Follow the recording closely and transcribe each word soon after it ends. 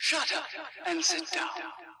Shut up and sit down.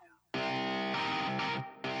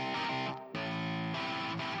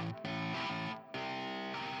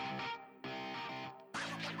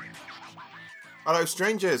 Hello,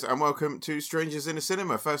 strangers, and welcome to Strangers in a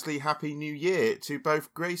Cinema. Firstly, Happy New Year to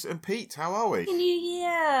both Grace and Pete. How are we? Happy New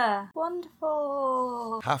Year!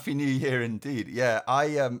 Wonderful! Happy New Year indeed. Yeah,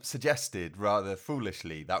 I suggested rather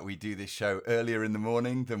foolishly that we do this show earlier in the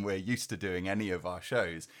morning than we're used to doing any of our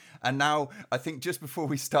shows. And now, I think just before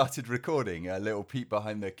we started recording, a little peek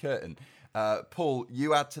behind the curtain, Paul,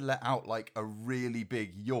 you had to let out like a really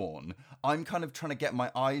big yawn. I'm kind of trying to get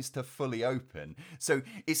my eyes to fully open. So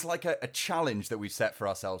it's like a challenge that we've set for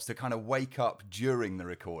ourselves to kind of wake up during the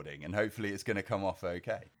recording, and hopefully it's going to come off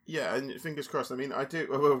okay. Yeah, and fingers crossed. I mean, I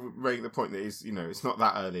will make the point that it's not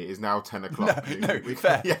that early. It's now 10 o'clock. No,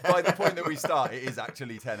 fair. Yeah. By the point that we start, it is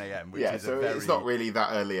actually 10 a.m., which is so it's not really that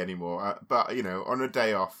early anymore. But,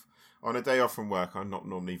 on a day off from work, I'm not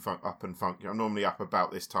normally up and function. I'm normally up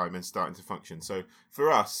about this time and starting to function. So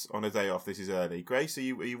for us, on a day off, this is early. Grace, are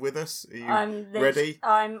you with us? Are you ready?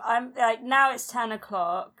 I'm like, now it's 10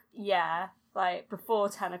 o'clock. Yeah. Like, before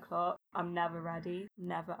 10 o'clock, I'm never ready.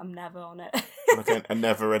 I'm never on it. Like a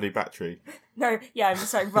never-ready battery. No, yeah, I'm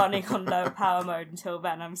just like running on low power mode until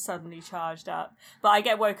then I'm suddenly charged up. But I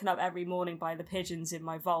get woken up every morning by the pigeons in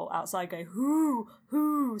my vault outside go, hoo,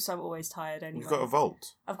 hoo, so I'm always tired anyway. You've got a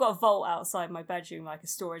vault? I've got a vault outside my bedroom, like a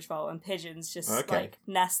storage vault, and pigeons just like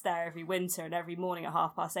nest there every winter, and every morning at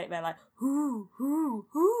 8:30 they're like, hoo, hoo,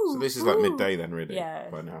 hoo. So this is like midday then, really? Yeah,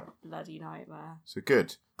 by now. Bloody nightmare. So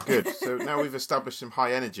good. So now we've established some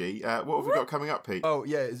high energy. What have we got coming up, Pete? Oh,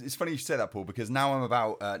 yeah, it's funny you say that, Paul, because now I'm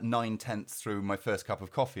about 9/10 through my first cup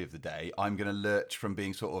of coffee of the day. I'm going to lurch from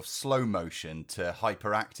being sort of slow motion to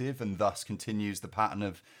hyperactive, and thus continues the pattern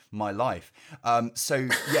of my life. So,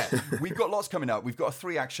 yeah, we've got lots coming up. We've got a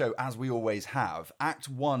 3-act show, as we always have. Act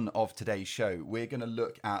 1 of today's show, we're going to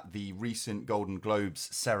look at the recent Golden Globes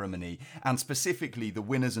ceremony, and specifically the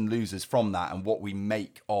winners and losers from that, and what we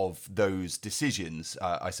make of those decisions,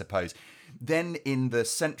 I suppose. Then in the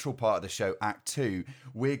central part of the show, Act 2,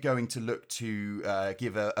 we're going to look to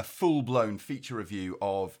give a full-blown feature review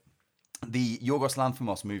of the Yorgos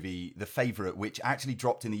Lanthimos movie, The Favourite, which actually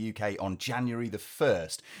dropped in the UK on January the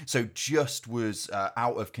 1st. So just was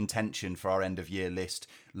out of contention for our end-of-year list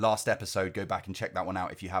last episode. Go back and check that one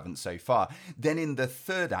out if you haven't so far. Then in the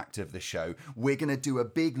third act of the show, we're going to do a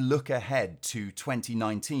big look ahead to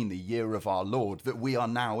 2019, the year of our Lord that we are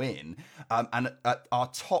now in, and at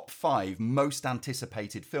our top 5 most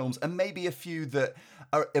anticipated films, and maybe a few that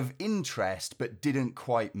are of interest but didn't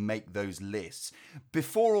quite make those lists.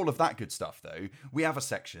 Before all of that good stuff, though, we have a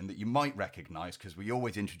section that you might recognise because we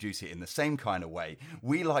always introduce it in the same kind of way.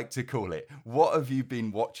 We like to call it, What Have You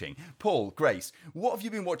Been Watching? Paul, Grace, what have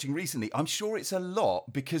you been watching recently? I'm sure it's a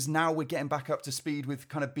lot because now we're getting back up to speed with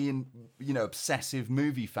kind of being, obsessive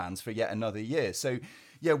movie fans for yet another year. So,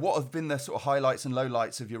 yeah, what have been the sort of highlights and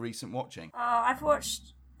lowlights of your recent watching? I've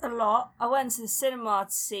watched a lot. I went to the cinema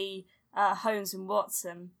to see Holmes and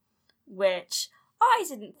Watson, which I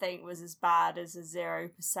didn't think was as bad as a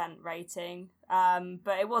 0% rating,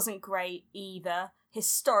 but it wasn't great either.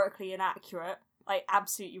 Historically inaccurate, like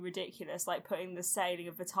absolutely ridiculous, like putting the sailing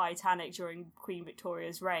of the Titanic during Queen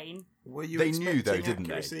Victoria's reign. They knew though, didn't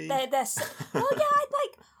they? Well, yeah,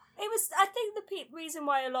 it was. I think the reason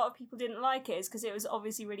why a lot of people didn't like it is because it was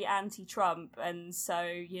obviously really anti-Trump, and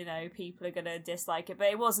so people are gonna dislike it. But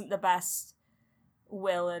it wasn't the best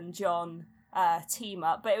Will and John team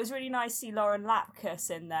up, but it was really nice to see Lauren Lapkus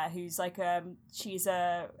in there, who's like she's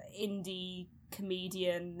a indie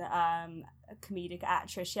comedian, comedic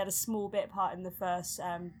actress. She had a small bit part in the first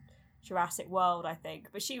Jurassic World, I think,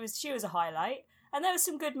 but she was a highlight, and there were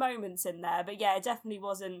some good moments in there. But yeah, it definitely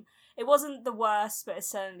wasn't the worst, but it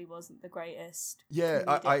certainly wasn't the greatest. Yeah,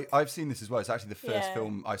 I've seen this as well. It's actually the first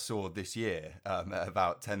film I saw this year at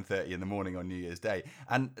about 10:30 in the morning on New Year's Day.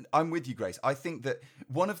 And I'm with you, Grace. I think that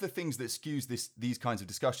one of the things that skews these kinds of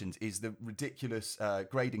discussions is the ridiculous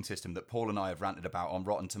grading system that Paul and I have ranted about on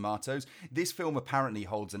Rotten Tomatoes. This film apparently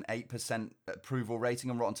holds an 8% approval rating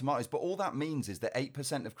on Rotten Tomatoes, but all that means is that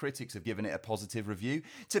 8% of critics have given it a positive review.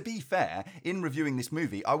 To be fair, in reviewing this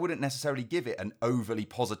movie, I wouldn't necessarily give it an overly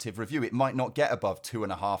positive review. It might not get above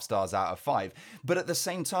 2.5 stars out of 5, but at the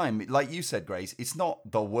same time, like you said, Grace, it's not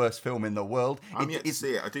the worst film in the world. I'm yet to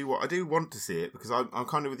see it. I do want to see it because I'm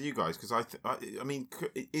kind of with you guys because I mean,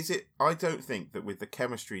 is it? I don't think that with the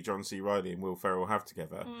chemistry John C. Reilly and Will Ferrell have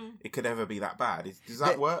together, it could ever be that bad. Does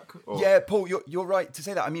that work? Or? Yeah, Paul, you're right to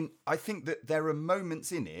say that. I mean, I think that there are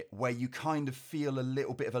moments in it where you kind of feel a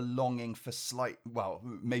little bit of a longing for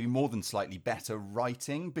maybe more than slightly better better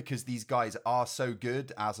writing, because these guys are so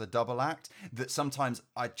good as a double act that sometimes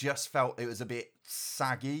I just felt it was a bit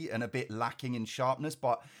saggy and a bit lacking in sharpness.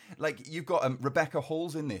 But like, you've got Rebecca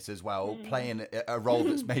Hall's in this as well, playing a role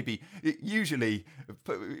that's maybe usually,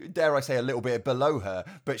 dare I say, a little bit below her,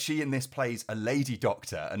 but she in this plays a lady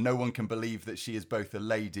doctor, and no one can believe that she is both a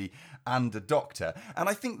lady and a doctor. And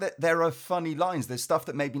I think that there are funny lines, there's stuff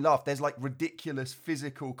that made me laugh, there's like ridiculous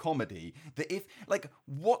physical comedy that, if like,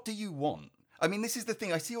 what do you want? I mean, this is the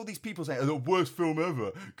thing. I see all these people saying, "Oh, the worst film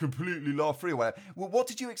ever, completely laugh-free," or whatever. Well, what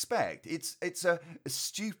did you expect? It's a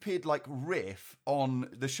stupid like riff on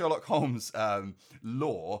the Sherlock Holmes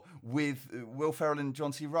lore with Will Ferrell and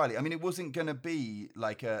John C. Reilly. I mean, it wasn't going to be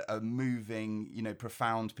like a moving,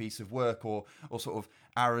 profound piece of work or sort of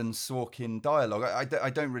Aaron Sorkin dialogue.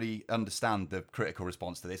 I don't really understand the critical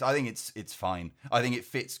response to this. I think it's fine. I think it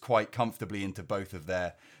fits quite comfortably into both of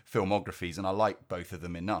their filmographies, and I like both of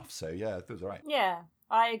them enough. So yeah, it was all right. Yeah,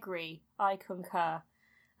 I agree. I concur.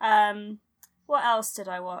 What else did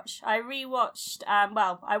I watch? I rewatched.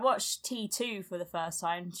 I watched T2 for the first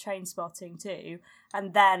time, Trainspotting 2,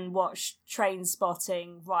 and then watched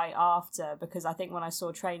Trainspotting right after, because I think when I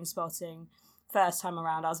saw Trainspotting first time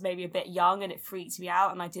around, I was maybe a bit young and it freaked me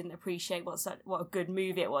out, and I didn't appreciate what a good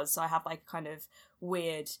movie it was. So I have like kind of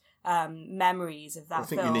weird memories of that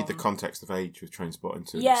film. I think you need the context of age with Trainspotting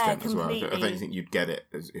to an Yeah, extent as well. I completely. don't think you'd get it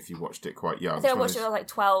if you watched it quite young. I think I watched it when I was like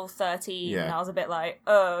 12, 13, and I was a bit like,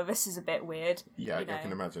 oh, this is a bit weird. Yeah, I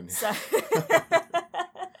can imagine. So...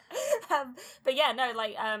 but yeah, no,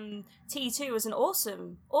 like T2 was an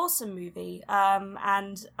awesome movie,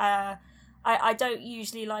 and I don't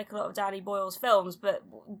usually like a lot of Danny Boyle's films, but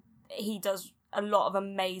he does a lot of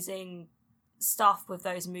amazing stuff with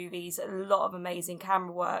those movies, a lot of amazing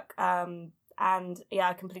camera work, and yeah,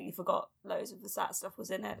 I completely forgot loads of the sad stuff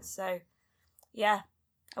was in it, so yeah.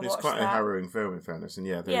 It's quite a harrowing film, in fairness, and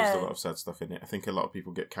there is a lot of sad stuff in it. I think a lot of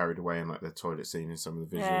people get carried away in like the toilet scene and some of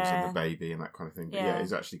the visuals and the baby and that kind of thing. But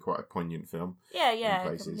it's actually quite a poignant film. Yeah, in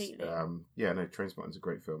places. completely. Trainspotting's a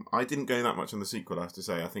great film. I didn't go that much on the sequel, I have to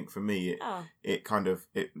say. I think for me,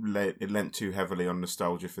 it lent too heavily on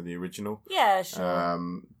nostalgia for the original. Yeah,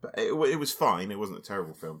 sure. But it was fine. It wasn't a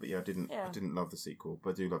terrible film, but I didn't love the sequel,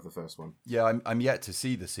 but I do love the first one. Yeah, I'm yet to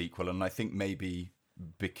see the sequel, and I think maybe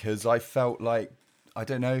because I felt like, I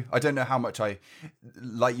don't know how much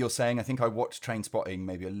like you're saying, I think I watched Trainspotting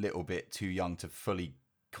maybe a little bit too young to fully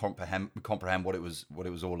comprehend what it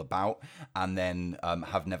was all about, and then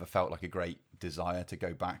have never felt like a great desire to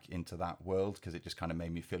go back into that world, because it just kind of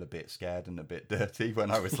made me feel a bit scared and a bit dirty when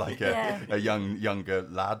I was like a younger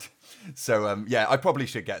lad. So I probably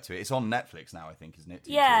should get to it. It's on Netflix now, I think, isn't it?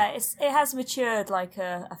 Yeah, it has matured like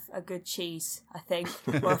a good cheese, I think,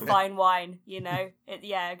 or a fine wine.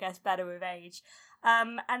 It gets better with age.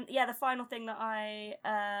 The final thing that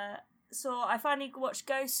I saw, I finally watched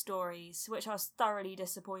Ghost Stories, which I was thoroughly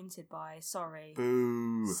disappointed by. Sorry.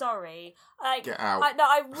 Boo. Sorry. Get out.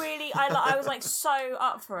 I was like so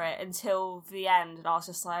up for it until the end, and I was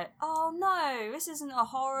just like, oh no, this isn't a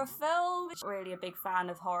horror film. I'm not really a big fan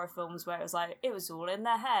of horror films where it was like, it was all in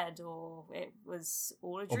their head, or it was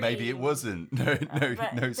all a dream. Or maybe it wasn't.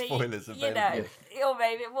 No spoilers available. Or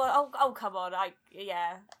maybe, well, come on,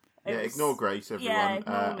 ignore Grace, everyone. Yeah,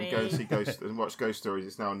 ignore me. And go and see Ghost and watch Ghost Stories.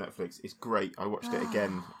 It's now on Netflix. It's great. I watched it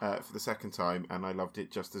again for the second time, and I loved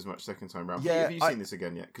it just as much second time round. Yeah, have you seen this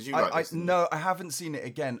again yet? Because you like this. No, I haven't seen it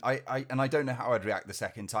again. I don't know how I'd react the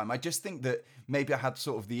second time. I just think that maybe I had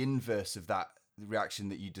sort of the inverse of that reaction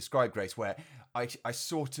that you described, Grace, where I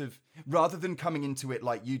sort of, rather than coming into it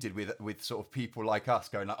like you did with sort of people like us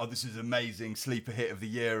going like, oh, this is amazing, sleeper hit of the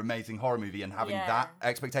year, amazing horror movie, and having that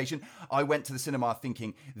expectation, I went to the cinema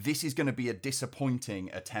thinking this is going to be a disappointing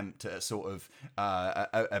attempt at a sort of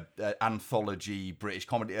a anthology British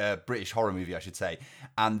comedy, British horror movie, I should say,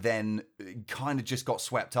 and then kind of just got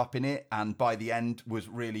swept up in it, and by the end was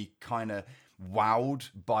really kind of wowed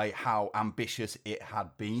by how ambitious it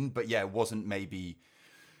had been. But yeah, it wasn't maybe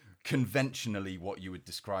conventionally what you would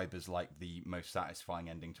describe as like the most satisfying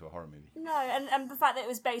ending to a horror movie. No, and the fact that it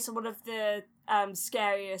was based on one of the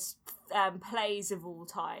scariest plays of all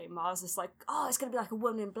time, I was just like, oh, it's going to be like a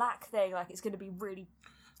Woman in Black thing, like it's going to be really...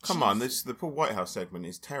 Come on, the Paul Whitehouse segment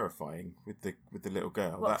is terrifying with the little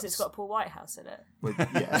girl. Well, because it's got Paul Whitehouse in it. Well,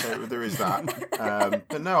 there is that.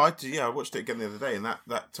 But no, I watched it again the other day, and that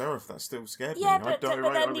still scared me. But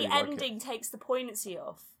then the ending takes the poignancy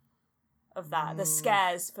off of that, the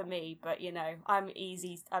scares for me. But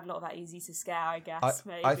I'm not that easy to scare, I guess.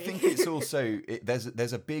 Maybe I think it's also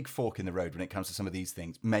there's a big fork in the road when it comes to some of these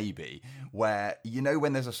things. Maybe where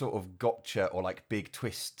when there's a sort of gotcha or like big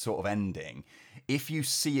twist sort of ending, if you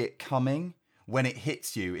see it coming, when it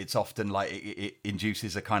hits you, it's often like it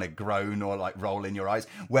induces a kind of groan or like roll in your eyes.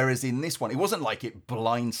 Whereas in this one, it wasn't like it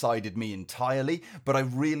blindsided me entirely, but I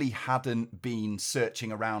really hadn't been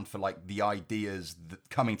searching around for like the ideas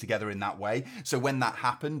coming together in that way. So when that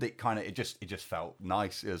happened, it just felt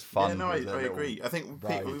nice. It was fun. Yeah, no, I agree. I think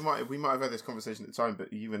people, we might have had this conversation at the time,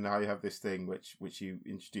 but you and I have this thing which you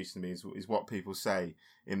introduced to me is what people say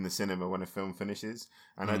in the cinema when a film finishes.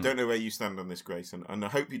 And I don't know where you stand on this, Grace, and I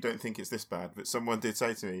hope you don't think it's this bad, but someone did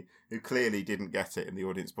say to me, who clearly didn't get it in the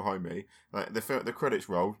audience behind me, like the credits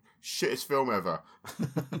rolled, shittest film ever.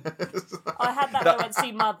 I had that when I went to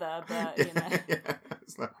see Mother, but you know. Yeah,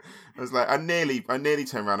 I was like, I nearly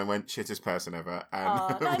turned around and went, shittest person ever. And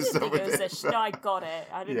I didn't think it was no, I got it.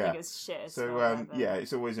 I didn't think it was shittest. So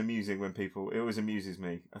it's always amusing when it always amuses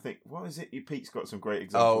me. I think, what is it? Pete's got some great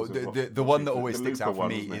examples. The one that always sticks out for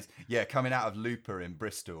me is coming out of Looper in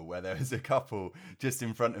Bristol, where there was a couple just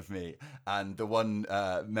in front of me, and the one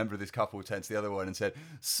member of this couple turned to the other one and said,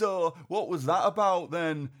 "So, what was that about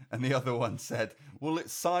then?" And the other one said, "Well,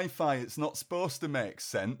 it's sci-fi. It's not supposed to make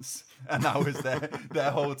sense." And that was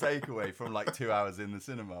their whole takeaway from like 2 hours in the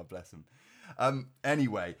cinema. Bless them.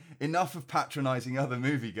 Anyway, enough of patronising other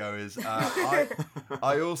moviegoers.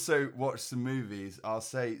 I also watched some movies. I'll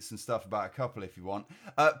say some stuff about a couple if you want.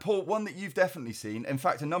 Paul, one that you've definitely seen. In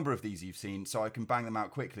fact, a number of these you've seen, so I can bang them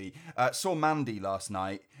out quickly. Saw Mandy last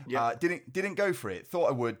night. Yeah. Didn't go for it. Thought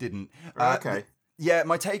I would. Didn't. Okay. Yeah,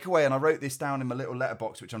 my takeaway, and I wrote this down in my little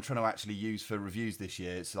letterbox, which I'm trying to actually use for reviews this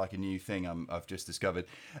year. It's like a new thing I've just discovered.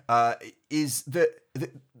 Is that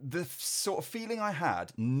the sort of feeling I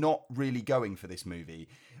had not really going for this movie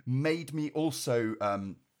made me also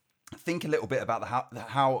think a little bit about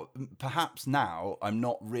how perhaps now I'm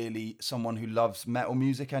not really someone who loves metal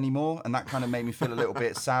music anymore, and that kind of made me feel a little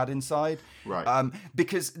bit sad inside. Right.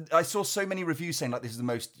 Because I saw so many reviews saying like this is the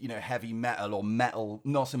most heavy metal or metal,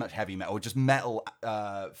 not so much heavy metal, just metal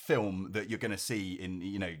film that you're going to see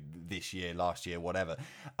in this year, last year, whatever.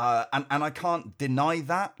 And I can't deny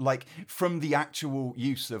that. Like from the actual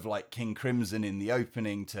use of like King Crimson in the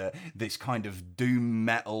opening to this kind of doom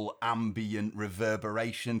metal ambient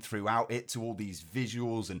reverberation throughout it, to all these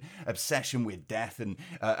visuals and obsession with death and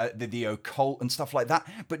the occult and stuff like that.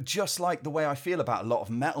 But just like the way I feel about a lot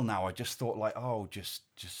of metal now, I just thought like, oh, just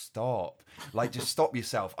stop. Like, just stop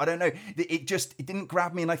yourself. I don't know. It didn't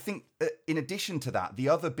grab me. And I think in addition to that, the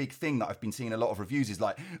other big thing that I've been seeing in a lot of reviews is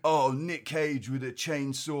like, oh, Nick Cage with a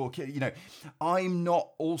chainsaw. I'm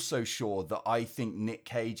not also sure that I think Nick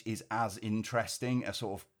Cage is as interesting a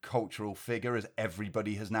sort of cultural figure as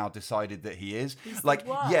everybody has now decided that he is. He's like,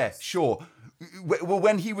 yeah, sure. Well,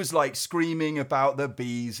 when he was like screaming about the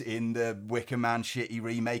bees in the Wicker Man shitty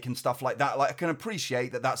remake and stuff like that, like I can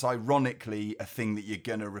appreciate that that's ironically a thing that you're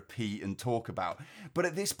gonna repeat and talk about. But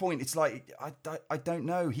at this point, it's like I don't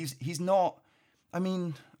know. He's not. I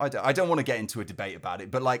mean, I don't want to get into a debate about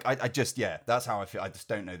it, but like I just that's how I feel. I just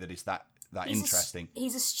don't know that it's that interesting.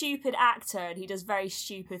 He's a stupid actor and he does very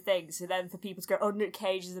stupid things. So then for people to go, oh, Nick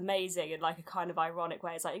Cage is amazing in like a kind of ironic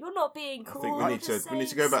way, it's like, you're not being cool. I think we need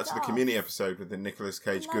to go back to the Community episode with the Nicolas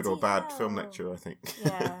Cage good or bad film lecture, I think.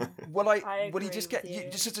 Yeah. Well, you just get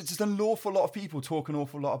just an awful lot of people talk an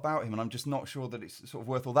awful lot about him, and I'm just not sure that it's sort of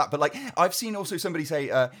worth all that. But like, I've seen also somebody say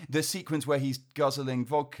the sequence where he's guzzling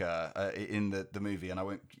vodka in the movie, and I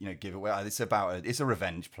won't give it away. It's a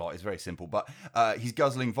revenge plot. It's very simple, but he's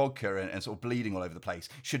guzzling vodka and sort of bleeding all over the place.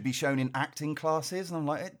 Should be shown in acting classes, and I'm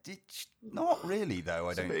like, not really though.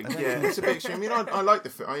 It's a bit extreme. I mean, I like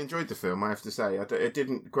I enjoyed the film. I have to say, it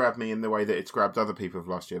didn't grab me in the way that it's grabbed other people of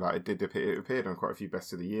last year. Like it appeared on quite a few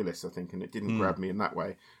best of the year lists, I think, and it didn't grab me in that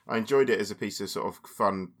way. I enjoyed it as a piece of sort of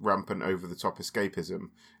fun, rampant, over the top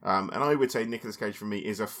escapism. And I would say Nicolas Cage for me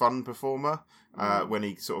is a fun performer when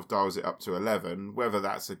he sort of dials it up to 11. Whether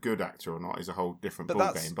that's a good actor or not is a whole different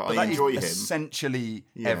ballgame. But I enjoy him. Essentially,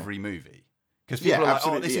 every movie. Because people are like,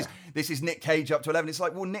 oh, this is Nick Cage up to 11. It's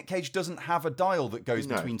like, well, Nick Cage doesn't have a dial that goes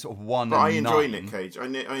between sort of 1 and 9. I enjoy Nick Cage.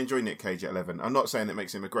 I enjoy Nick Cage at 11. I'm not saying it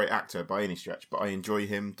makes him a great actor by any stretch, but I enjoy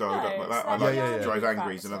him dialed up like that. I like Drive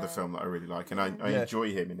Angry is another film that I really like, and I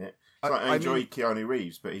enjoy him in it. I enjoy Keanu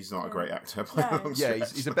Reeves, but he's not a great actor.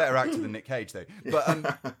 He's a better actor than Nick Cage, though.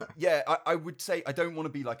 But I would say I don't want to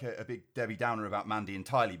be like a big Debbie Downer about Mandy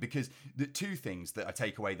entirely, because the two things that I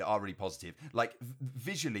take away that are really positive, like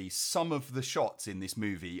visually, some of the shots in this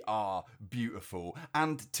movie are beautiful,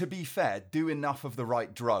 and to be fair, do enough of the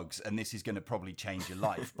right drugs, and this is going to probably change your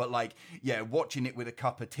life. But like, watching it with a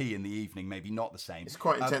cup of tea in the evening, maybe not the same. It's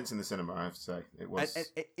quite intense in the cinema, I have to say. It was.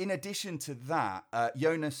 In addition to that,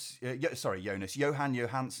 Jonas Jonas, Johan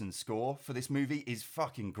Johansson's score for this movie is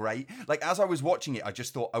fucking great. Like, as I was watching it, I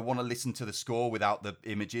just thought I want to listen to the score without the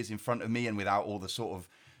images in front of me and without all the sort of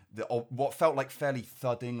what felt like fairly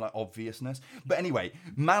thudding, like obviousness. But anyway,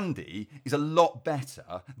 Mandy is a lot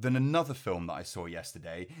better than another film that I saw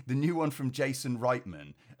yesterday, the new one from Jason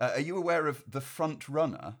Reitman. Are you aware of The Front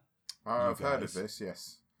Runner? I've heard of this,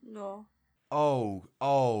 yes. No. Oh,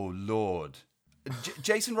 Lord.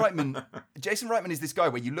 Jason Reitman is this guy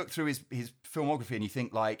where you look through his filmography and you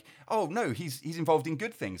think like, oh no, he's involved in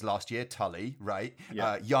good things. Last year, Tully, right?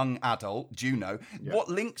 Yeah. Young Adult, Juno. Yeah. What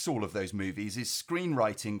links all of those movies is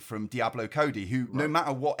screenwriting from Diablo Cody, who no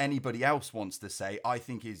matter what anybody else wants to say, I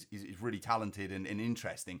think is really talented and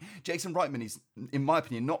interesting. Jason Reitman is, in my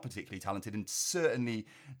opinion, not particularly talented and certainly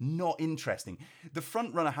not interesting. The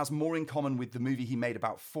Front Runner has more in common with the movie he made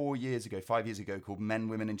about 5 years ago called Men,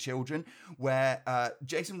 Women and Children, where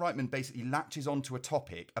Jason Reitman basically latches onto a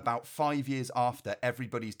topic about 5 years after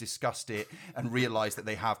everybody's discussed it and realised that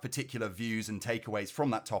they have particular views and takeaways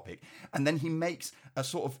from that topic. And then he makes a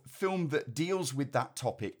sort of film that deals with that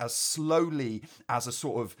topic as slowly as a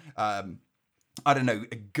sort of... I don't know,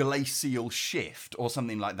 a glacial shift or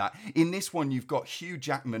something like that. In this one, you've got Hugh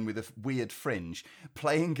Jackman with a weird fringe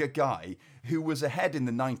playing a guy who was ahead in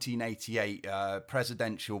the 1988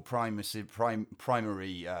 presidential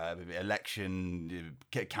primary election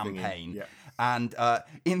campaign. Yeah. And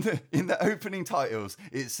in the opening titles,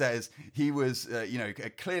 it says he was,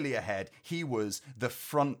 clearly ahead. He was the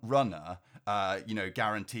front runner.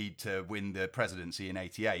 Guaranteed to win the presidency in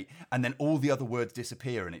 88. And then all the other words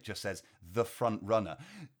disappear and it just says the front runner.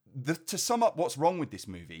 To sum up what's wrong with this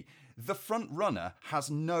movie, the front runner has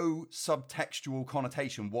no subtextual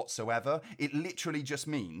connotation whatsoever. It literally just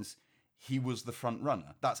means he was the front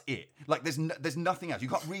runner. That's it. Like there's nothing else. You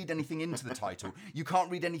can't read anything into the title. You can't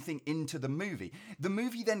read anything into the movie. The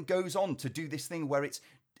movie then goes on to do this thing where it's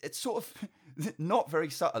sort of not very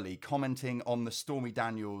subtly commenting on the Stormy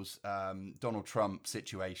Daniels, Donald Trump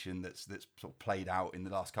situation that's sort of played out in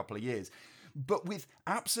the last couple of years, but with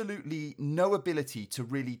absolutely no ability to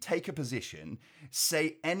really take a position,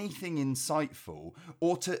 say anything insightful,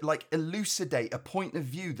 or to like elucidate a point of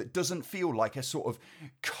view that doesn't feel like a sort of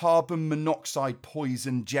carbon monoxide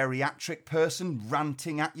poison geriatric person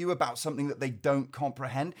ranting at you about something that they don't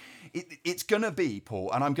comprehend. It's going to be,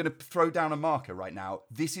 Paul, and I'm going to throw down a marker right now.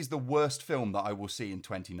 This is the worst film that I will see in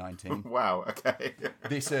 2019. Wow, okay.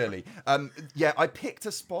 This early. I picked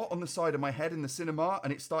a spot on the side of my head in the cinema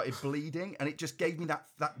and it started bleeding and it just gave me that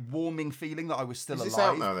warming feeling that I was still alive. Is this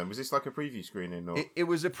out now then? Was this like a preview screening? Or? It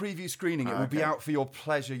was a preview screening. It will be out for your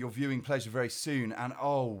viewing pleasure very soon. And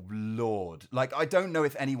oh, Lord. Like, I don't know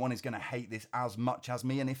if anyone is going to hate this as much as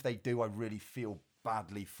me. And if they do, I really feel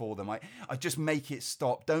badly for them. I just make it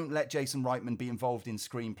stop. Don't let Jason Reitman be involved in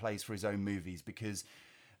screenplays for his own movies because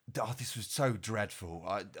this was so dreadful.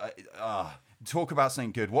 Talk about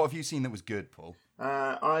something good. What have you seen that was good, Paul?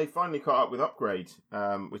 I finally caught up with Upgrade,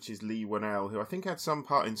 which is Lee Whannell, who I think had some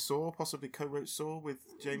part in Saw, possibly co-wrote Saw with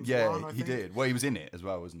James Wan, I think. He did. Well, he was in it as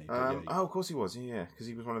well, wasn't he? Of course he was, yeah, because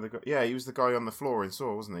he was one of the guys. Yeah, he was the guy on the floor in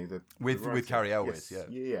Saw, wasn't he? With Cary Elwes, yes.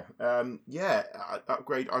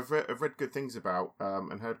 Upgrade, I've read good things about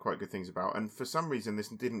and heard quite good things about, and for some reason this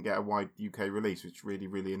didn't get a wide UK release, which really,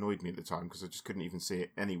 really annoyed me at the time, because I just couldn't even see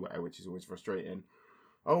it anywhere, which is always frustrating.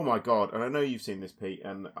 Oh my God, and I know you've seen this, Pete,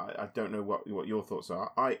 and I don't know what your thoughts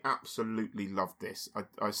are. I absolutely loved this.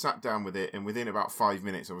 I sat down with it, and within about 5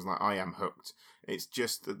 minutes I was like, I am hooked. It's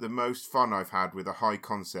just the most fun I've had with a high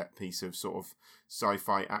concept piece of sort of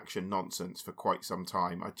sci-fi action nonsense for quite some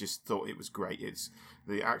time. I just thought it was great.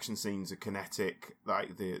 The action scenes are kinetic,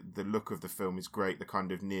 like the look of the film is great. The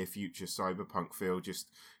kind of near future cyberpunk feel just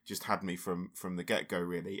had me from the get-go,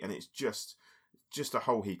 really, and it's just a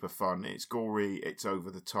whole heap of fun. It's gory, it's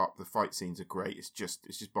over the top, the fight scenes are great. It's just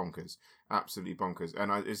bonkers, absolutely bonkers.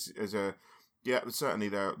 And certainly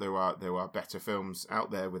there are better films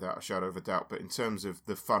out there without a shadow of a doubt. But in terms of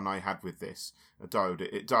the fun I had with this,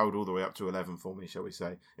 it dialed all the way up to 11 for me, shall we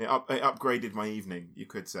say? It upgraded my evening, you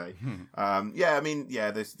could say. You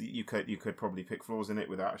could probably pick flaws in it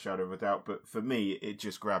without a shadow of a doubt. But for me, it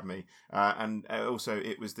just grabbed me. And also,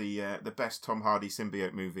 it was the best Tom Hardy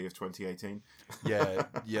symbiote movie of 2018.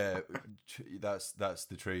 That's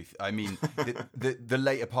the truth. I mean, the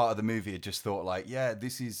later part of the movie, I just thought like,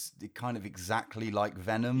 this is kind of exactly like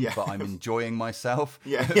Venom, but I'm enjoying myself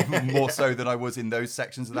more so than I was in those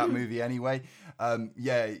sections of that movie anyway.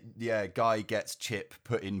 Guy gets chip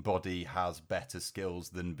put in body, has better skills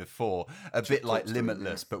than before. A bit like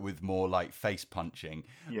Limitless, but with more like face punching.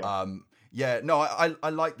 I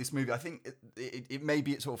like this movie. I think it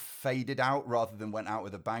maybe it sort of faded out rather than went out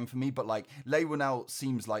with a bang for me. But like Leigh Whannell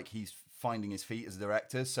seems like he's finding his feet as a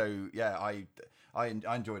director. So yeah, I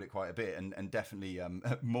enjoyed it quite a bit, and definitely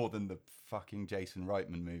more than the fucking Jason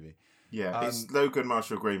Reitman movie. Yeah, it's Logan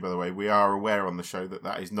Marshall Green, by the way. We are aware on the show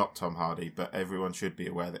that is not Tom Hardy, but everyone should be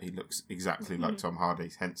aware that he looks exactly like Tom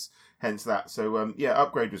Hardy. Hence that. So yeah,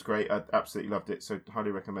 Upgrade was great. I absolutely loved it. So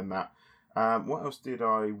highly recommend that. What else did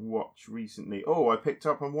I watch recently? Oh, I picked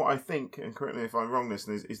up on what I think, and correct me if I'm wrong,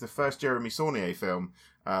 listeners, is the first Jeremy Saulnier film,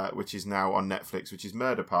 which is now on Netflix, which is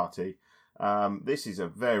Murder Party. This is a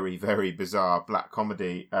very, very bizarre black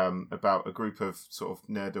comedy about a group of sort of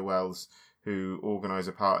ne'er-do-wells who organise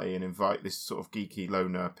a party and invite this sort of geeky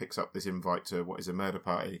loner, picks up this invite to what is a murder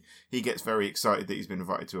party. He gets very excited that he's been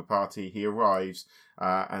invited to a party. He arrives,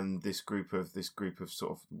 and this group of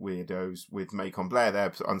sort of weirdos with Macon Blair there,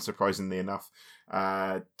 unsurprisingly enough,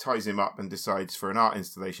 ties him up and decides for an art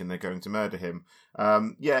installation they're going to murder him.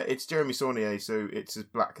 Yeah, it's Jeremy Saulnier, so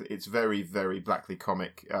it's very, very blackly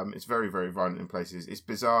comic. It's very, very violent in places. It's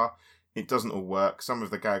bizarre. It doesn't all work. Some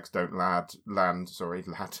of the gags don't land.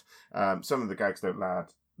 Some of the gags don't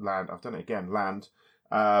land. I've done it again. Land.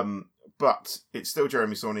 But it's still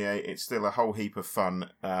Jeremy Saulnier. It's still a whole heap of fun.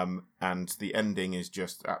 And the ending is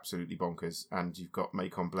just absolutely bonkers. And you've got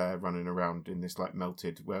Macon Blair running around in this like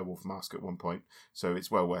melted werewolf mask at one point. So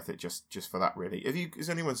it's well worth it just for that, really. Has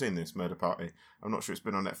anyone seen this Murder Party? I'm not sure it's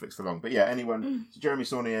been on Netflix for long. But yeah, Jeremy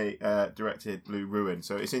Saulnier directed Blue Ruin.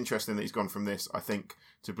 So it's interesting that he's gone from this, I think,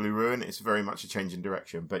 to Blue Ruin. It's very much a change in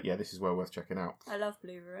direction. But yeah, this is well worth checking out. I love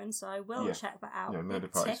Blue Ruin, so I will check that out. Yeah, Murder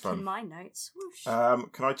Party's fun. In my notes. Whoosh.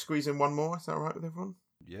 Can I squeeze in one more? Is that all right with everyone?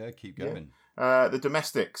 Yeah, keep going. Yeah. The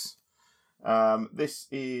Domestics. This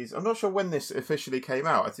is... I'm not sure when this officially came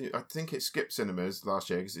out. I think it skipped cinemas last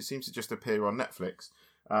year because it seems to just appear on Netflix.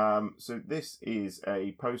 So this is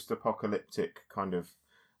a post-apocalyptic kind of...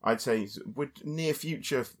 I'd say, would near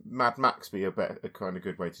future Mad Max be a kind of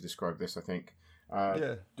good way to describe this, I think.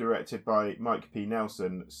 Directed by Mike P.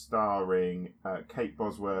 Nelson, starring Kate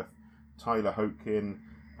Bosworth, Tyler Hoechlin,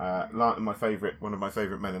 one of my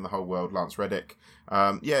favourite men in the whole world, Lance Reddick.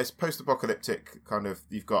 It's post-apocalyptic kind of.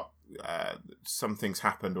 You've got something's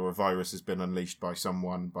happened, or a virus has been unleashed by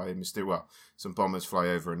someone, some bombers fly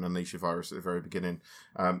over and unleash a virus at the very beginning.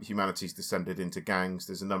 Humanity's descended into gangs.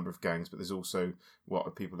 There's a number of gangs, but there's also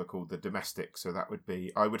what people are called the domestics. So that would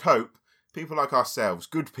be, I would hope, people like ourselves,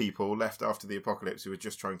 good people left after the apocalypse who are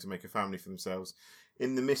just trying to make a family for themselves.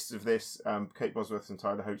 In the midst of this, Kate Bosworth and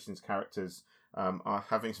Tyler Hoechlin's characters are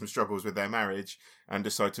having some struggles with their marriage and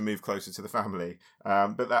decide to move closer to the family.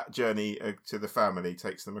 But that journey to the family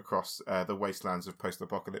takes them across the wastelands of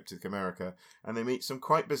post-apocalyptic America, and they meet some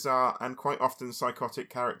quite bizarre and quite often psychotic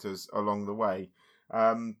characters along the way.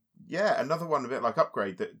 Another one a bit like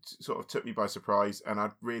Upgrade that sort of took me by surprise, and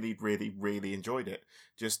I really, really, really enjoyed it.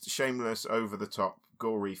 Just shameless, over-the-top,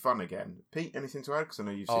 gory fun again. Pete, anything to add? Because I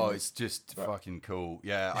know you've seen it's just fucking cool.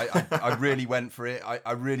 Yeah, I really went for it.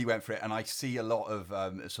 I really went for it, and I see a lot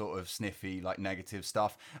of sort of sniffy, like, negative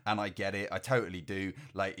stuff, and I get it. I totally do.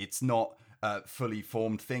 Like, it's not... fully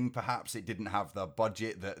formed thing. Perhaps it didn't have the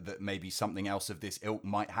budget that maybe something else of this ilk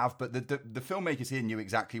might have, but the filmmakers here knew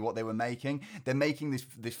exactly what they were making. They're making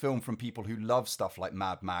this film from people who love stuff like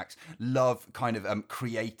Mad Max, love kind of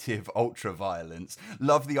creative ultra violence,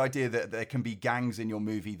 love the idea that there can be gangs in your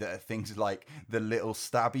movie that are things like the little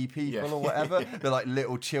stabby people or whatever. They're like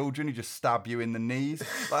little children who just stab you in the knees.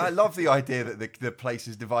 Like, I love the idea that the place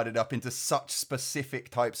is divided up into such specific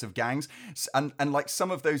types of gangs, and like some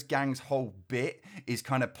of those gangs' whole bit is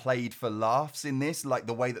kind of played for laughs in this, like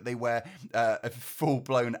the way that they wear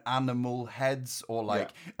full-blown animal heads, or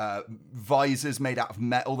like visors made out of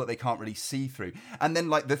metal that they can't really see through. And then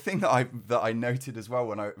like the thing that I noted as well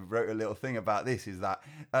when I wrote a little thing about this is that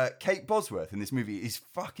Kate Bosworth in this movie is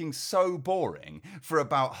fucking so boring for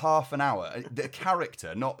about half an hour. The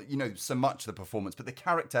character, not so much the performance, but the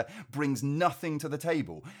character brings nothing to the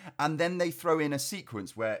table. And then they throw in a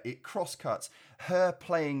sequence where it cross-cuts her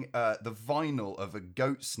playing the vinyl of a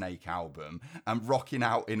Goat Snake album and rocking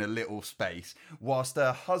out in a little space, whilst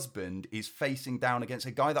her husband is facing down against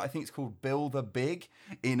a guy that I think is called Bill the Big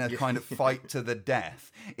in a kind of fight to the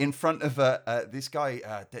death in front of this guy,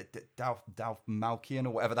 Dalf Malkian,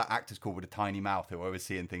 or whatever that actor's called with a tiny mouth, who I always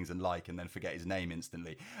see in things and then forget his name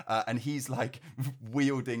instantly. And he's like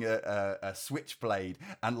wielding a switchblade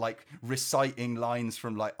and like reciting lines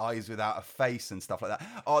from like Eyes Without a Face and stuff like that.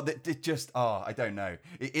 I don't know.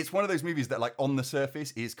 It's one of those movies movies that, like, on the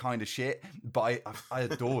surface is kind of shit, but I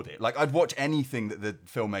adored it. Like, I'd watch anything that the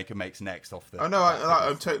filmmaker makes next off the... I know,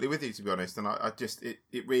 I'm totally with you, to be honest, and I just, it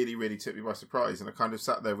really, really took me by surprise, and I kind of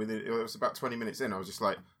sat there with it was about 20 minutes in, I was just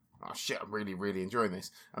like, oh shit, I'm really, really enjoying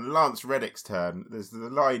this. And Lance Reddick's turn, there's the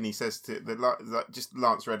line he says to, just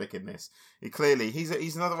Lance Reddick in this,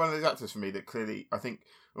 he's another one of those actors for me that clearly, I think,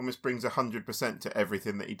 almost brings 100% to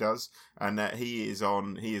everything that he does, and he is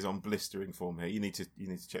on blistering form here. You need to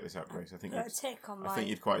check this out, Grace. I think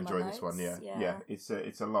you'd quite enjoy this one. Yeah. It's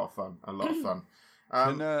a lot of fun.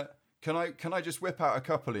 Can I just whip out a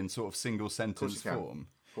couple in sort of single sentence form?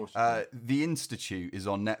 The Institute is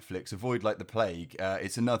on Netflix. Avoid Like the Plague.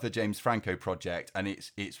 It's another James Franco project, and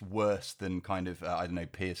it's worse than kind of I don't know,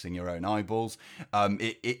 piercing your own eyeballs.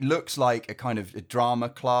 It looks like a kind of a drama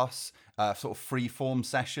class sort of free-form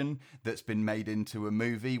session that's been made into a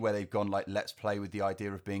movie where they've gone like, let's play with the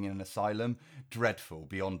idea of being in an asylum. Dreadful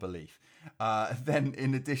beyond belief. Then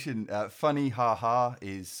in addition, Funny Ha Ha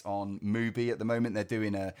is on Mubi at the moment. They're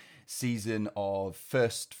doing a season of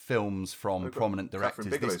first films from prominent directors.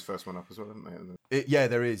 Catherine Bigelow's first one up as well, haven't they? Yeah,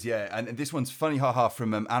 there is, yeah. And this one's Funny Ha Ha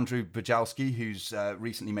from Andrew Bujalski, who's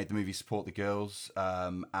recently made the movie Support the Girls.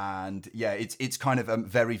 And yeah, it's kind of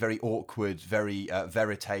very, very awkward, very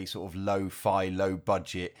verite, sort of lo-fi,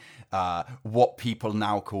 low-budget, what people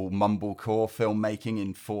now call mumblecore filmmaking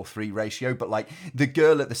in 4:3 ratio. But like the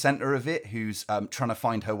girl at the centre of it, who's trying to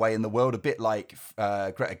find her way in the world, a bit like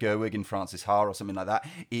Greta Gerwig in Frances Ha or something like that,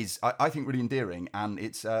 is I think really endearing, and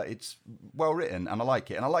it's well written, and I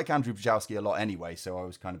like it. And I like Andrew Bujalski a lot anyway, so I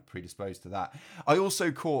was kind of predisposed to that. I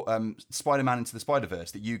also caught Spider-Man Into the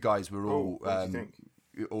Spider-Verse that you guys were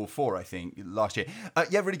all for, I think, last year.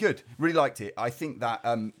 Yeah, really good. Really liked it. I think that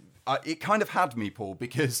it kind of had me, Paul,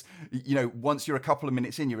 because, you know, once you're a couple of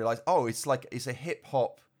minutes in, you realise, oh, it's a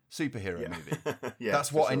hip-hop superhero movie.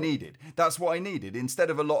 That's what I needed. That's what I needed.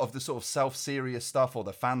 Instead of a lot of the sort of self-serious stuff or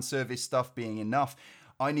the fan service stuff being enough,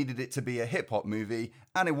 I needed it to be a hip-hop movie,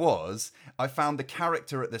 and it was. I found the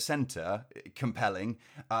character at the centre compelling.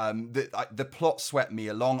 The plot swept me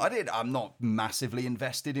along. I'm not massively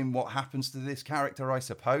invested in what happens to this character, I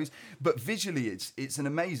suppose, but visually it's an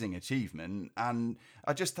amazing achievement, and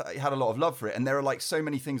I just had a lot of love for it. And there are like so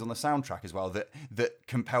many things on the soundtrack as well that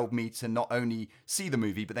compelled me to not only see the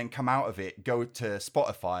movie, but then come out of it, go to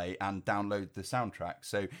Spotify and download the soundtrack.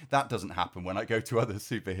 So that doesn't happen when I go to other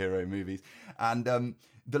superhero movies. And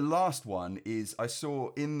the last one is I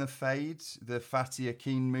saw In the Fade, the Fatih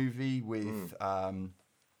Akin movie with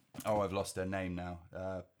I've lost her name now.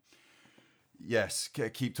 Yes,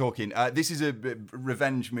 keep talking. This is a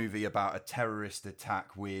revenge movie about a terrorist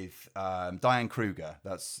attack with Diane Kruger.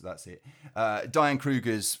 That's it. Diane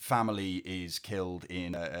Kruger's family is killed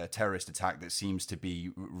in a terrorist attack that seems to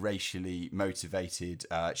be racially motivated.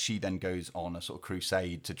 She then goes on a sort of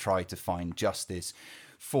crusade to try to find justice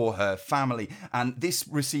for her family, and this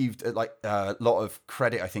received a lot of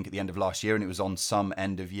credit, I think, at the end of last year, and it was on some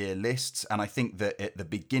end of year lists. And I think that at the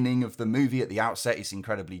beginning of the movie, at the outset, it's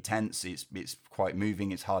incredibly tense. It's quite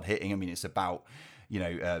moving. It's hard hitting. I mean, it's about, you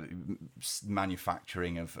know,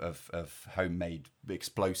 manufacturing of homemade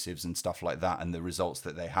explosives and stuff like that, and the results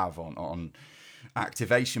that they have on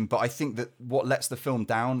activation. But I think that what lets the film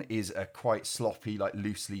down is a quite sloppy, like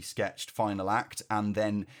loosely sketched final act, and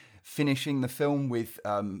then finishing the film with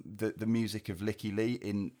the music of Licky Lee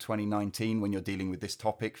in 2019 when you're dealing with this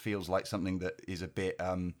topic feels like something that is a bit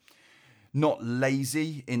not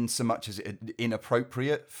lazy in so much as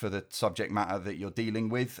inappropriate for the subject matter that you're dealing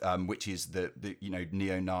with, which is the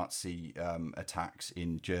neo-Nazi attacks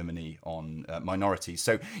in Germany on minorities.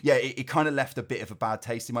 So yeah, it kind of left a bit of a bad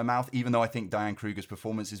taste in my mouth, even though I think Diane Kruger's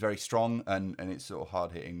performance is very strong and it's sort of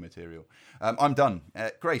hard-hitting material. I'm done.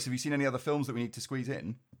 Grace, have you seen any other films that we need to squeeze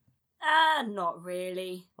in? Not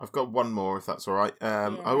really. I've got one more, if that's all right.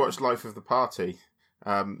 I watched Life of the Party,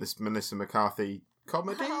 this Melissa McCarthy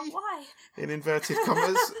comedy. Why? In inverted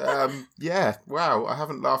commas. Yeah, wow. I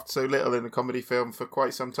haven't laughed so little in a comedy film for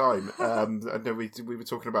quite some time. I know we were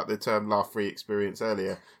talking about the term laugh-free experience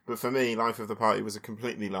earlier, but for me, Life of the Party was a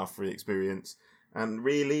completely laugh-free experience. And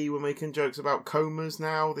really, we're making jokes about comas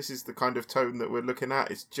now. This is the kind of tone that we're looking at.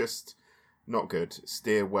 It's just not good.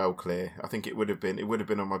 Steer well clear. I think it would have been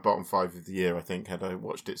on my bottom 5 of the year, I think, had I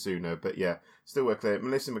watched it sooner. But yeah, still well clear.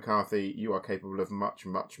 Melissa McCarthy, you are capable of much,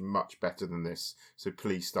 much, much better than this. So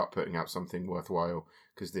please start putting out something worthwhile,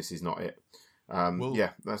 because this is not it. Yeah,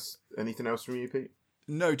 that's anything else from you, Pete?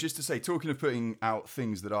 No, just to say, talking of putting out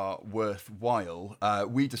things that are worthwhile,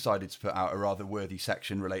 we decided to put out a rather worthy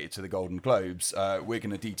section related to the Golden Globes. We're going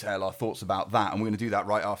to detail our thoughts about that, and we're going to do that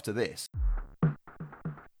right after this.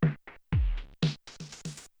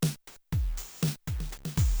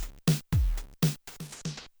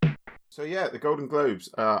 So yeah, the Golden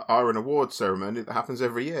Globes are an award ceremony that happens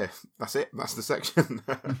every year. That's it. That's the section.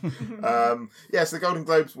 Yes, the Golden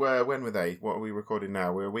Globes were, when were they? What are we recording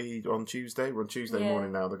now? Were we on Tuesday? We're on Tuesday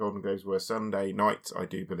morning now. The Golden Globes were Sunday night, I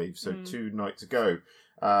do believe. So 2 nights ago.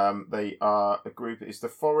 They are a group. It's the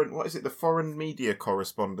Foreign Media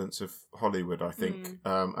Correspondents of Hollywood, I think.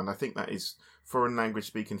 And I think that is foreign language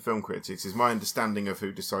speaking film critics. Is my understanding of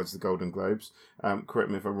who decides the Golden Globes.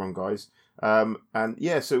 Correct me if I'm wrong, guys. And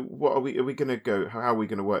yeah, so what are we going to go? How are we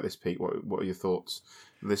going to work this, Pete? What are your thoughts?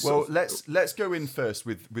 Let's go in first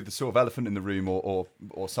with the sort of elephant in the room or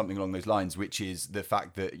something along those lines, which is the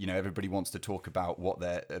fact that, you know, everybody wants to talk about what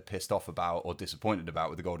they're pissed off about or disappointed about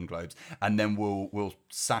with the Golden Globes, and then we'll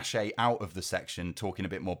sashay out of the section talking a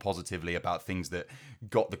bit more positively about things that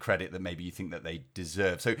got the credit that maybe you think that they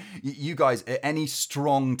deserve. So you guys, any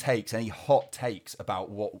strong takes, any hot takes about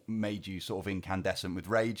what made you sort of incandescent with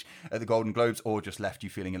rage at the Golden Globes, or just left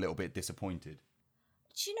you feeling a little bit disappointed?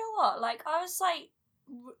 Do you know what? Like, I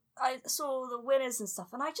saw the winners and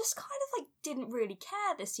stuff, and I just kind of like didn't really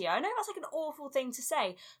care this year. I know that's like an awful thing to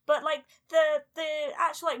say, but like the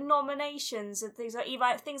actual like nominations and things, like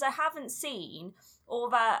either things I haven't seen or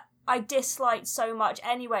that I disliked so much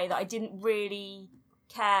anyway that I didn't really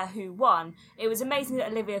care who won. It was amazing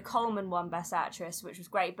that Olivia Colman won Best Actress, which was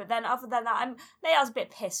great. But then other than that, I was a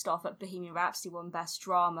bit pissed off that Bohemian Rhapsody won Best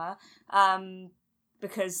Drama,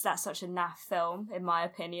 because that's such a naff film, in my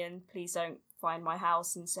opinion. Please don't find my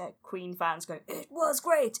house and say Queen fans go, it was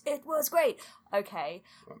great. Okay,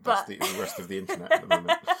 well, that's the rest of the internet at the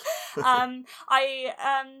moment.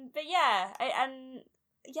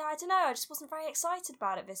 I don't know, I just wasn't very excited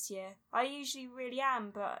about it this year. I usually really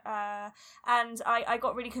am, but and I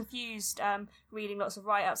got really confused reading lots of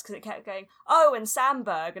write-ups because it kept going, oh, and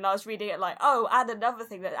Samberg, and I was reading it like, oh, and another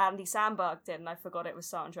thing that Andy Samberg did, and I forgot it was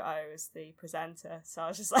Sandra Oh as the presenter, so I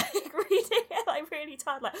was just like reading it like really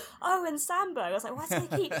tired, like, oh, and Samberg. I was like, why do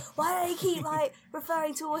they keep like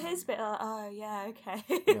referring to all his bit? Like, oh yeah, okay.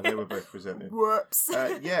 Yeah, they were both presented. Whoops.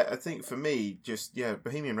 I think for me, just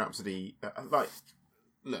Bohemian Rhapsody,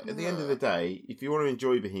 look, at the end of the day, if you want to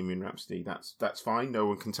enjoy Bohemian Rhapsody, that's fine. No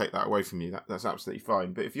one can take that away from you. That's absolutely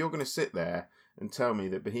fine. But if you're going to sit there and tell me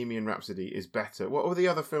that Bohemian Rhapsody is better, what were the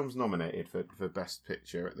other films nominated for Best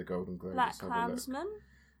Picture at the Golden Globes? BlacKkKlansman.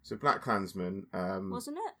 So BlacKkKlansman,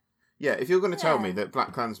 wasn't it? Yeah, if you're going to tell me that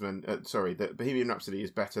that Bohemian Rhapsody is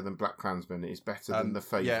better than BlacKkKlansman, is better than The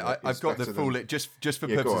Favourite. Yeah, I've got the full just for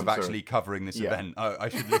purposes of actually covering this event. I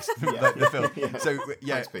should list the film. Yeah. So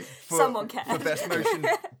yeah, someone cares. For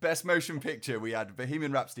best motion picture, we had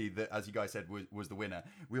Bohemian Rhapsody, that, as you guys said, was the winner.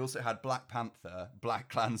 We also had Black Panther,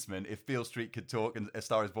 BlacKkKlansman, If Beale Street Could Talk, and A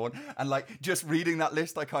Star Is Born. And like just reading that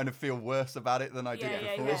list, I kind of feel worse about it than I did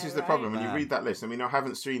before. This is the problem when you read that list. I mean, I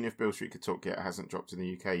haven't seen If Beale Street Could Talk yet. It hasn't dropped in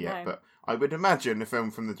the UK yet, but I would imagine a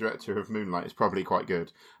film from the director of Moonlight is probably quite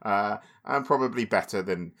good, and probably better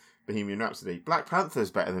than Bohemian Rhapsody. Black Panther is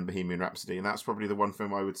better than Bohemian Rhapsody, and that's probably the one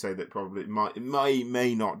film I would say that probably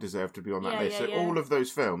may not deserve to be on that list. All of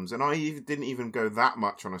those films, and I didn't even go that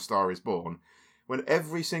much on A Star Is Born, when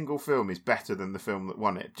every single film is better than the film that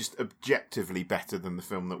won it, just objectively better than the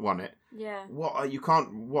film that won it. Yeah. What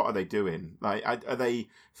are they doing? Like, are they?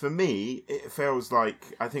 For me, it feels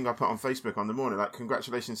like, I think I put on Facebook on the morning, like,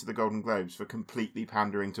 congratulations to the Golden Globes for completely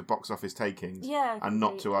pandering to box office takings, and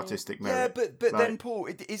not to artistic merit. Yeah, but then Paul,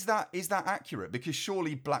 is that accurate? Because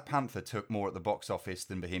surely Black Panther took more at the box office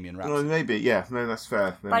than Bohemian Rhapsody. Well, maybe, yeah, no, that's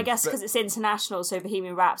fair. But I guess because it's international, so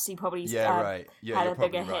Bohemian Rhapsody probably had a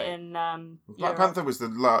bigger hit in Black Panther was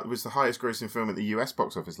the highest grossing film at the US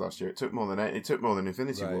box office last year. It took more than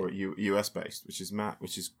Infinity War at US based, which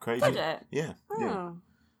is crazy. Did it? Yeah. Oh. Yeah.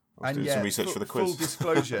 I was doing some research for the quiz.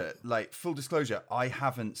 Full disclosure, I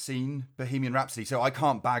haven't seen Bohemian Rhapsody, so I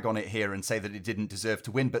can't bag on it here and say that it didn't deserve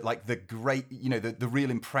to win. But like the great, the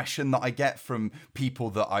real impression that I get from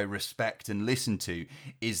people that I respect and listen to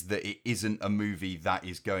is that it isn't a movie that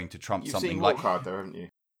is going to trump something seen like. Walk Hard, though, haven't you?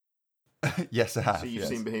 Yes, I have. So you've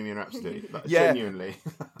seen Bohemian Rhapsody, genuinely.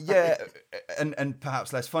 Yeah, and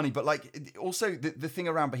perhaps less funny, but like also the thing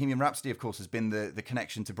around Bohemian Rhapsody, of course, has been the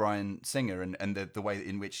connection to Bryan Singer and the way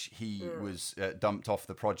in which he was dumped off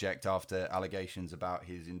the project after allegations about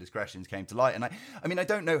his indiscretions came to light. And I mean, I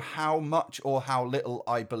don't know how much or how little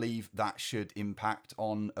I believe that should impact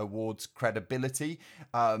on awards credibility.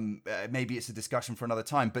 Maybe it's a discussion for another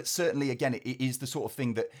time, but certainly, again, it is the sort of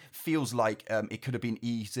thing that feels like it could have been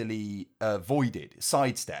easily avoided,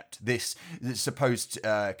 sidestepped. This supposed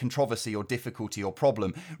controversy or difficulty or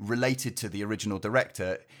problem related to the original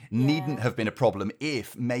director needn't have been a problem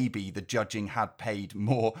if maybe the judging had paid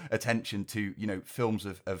more attention to films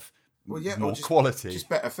of more quality. Just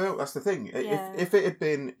better film. That's the thing. Yeah. If it had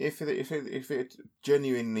been, if it had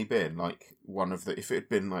genuinely been like one of the, if it had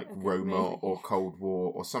been like Roma or Cold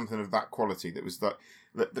War or something of that quality, that was like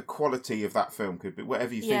the quality of that film could be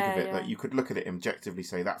whatever you think of it. Like you could look at it and objectively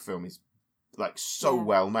say that film is like so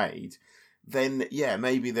well made. Then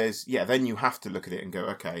maybe then you have to look at it and go,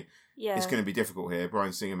 okay, it's going to be difficult here.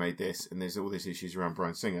 Bryan Singer made this, and there's all these issues around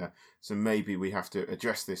Bryan Singer, so maybe we have to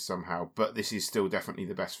address this somehow. But this is still definitely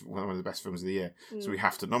one of the best films of the year, so we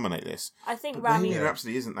have to nominate this. I think but Rami Bohemian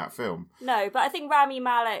Rhapsody isn't that film. No, but I think Rami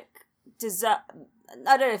Malek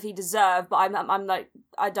I don't know if he deserved, but I'm like,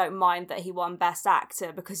 I don't mind that he won Best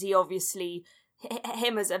Actor, because he obviously,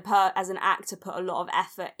 him as an actor, put a lot of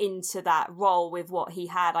effort into that role with what he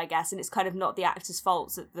had, I guess, and it's kind of not the actor's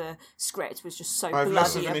fault that the script was just so bloody appalling. I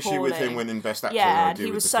have less of an issue with him winning Best Actor than I do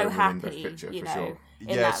he was with the so film happy, winning Best Picture, you for know, sure.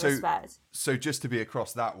 in that respect. So just to be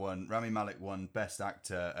across that one, Rami Malek won Best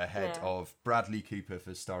Actor ahead of Bradley Cooper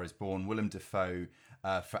for Star is Born, Willem Dafoe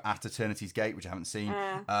for At Eternity's Gate, which I haven't seen,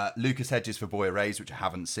 Lucas Hedges for Boy Erased, which I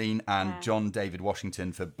haven't seen, and John David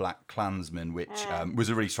Washington for Black Klansman, which was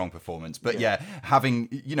a really strong performance. But having,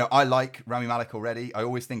 I like Rami Malek already. I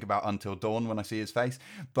always think about Until Dawn when I see his face.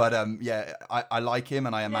 But I like him,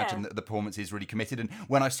 and I imagine that the performance is really committed. And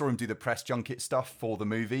when I saw him do the press junket stuff for the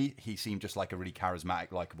movie, he seemed just like a really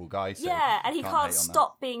charismatic, likeable guy. So and he can't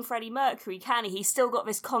stop being Freddie Mercury, can he? He's still got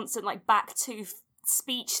this constant like back tooth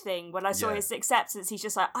speech thing. When I saw his acceptance, he's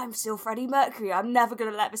just like, I'm still Freddie Mercury, I'm never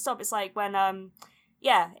gonna let this stop. It's like when he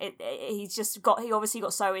obviously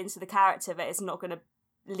got so into the character that it's not gonna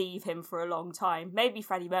leave him for a long time. Maybe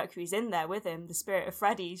Freddie Mercury's in there with him, the spirit of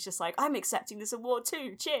Freddie's just like, I'm accepting this award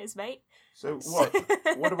too, cheers mate. So what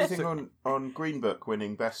do we think on Green Book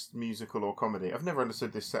winning Best Musical or Comedy? I've never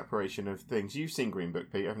understood this separation of things. You've seen Green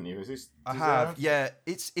Book, Pete, haven't you? Is this I have. Yeah,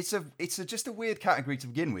 it's just a weird category to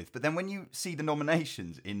begin with, but then when you see the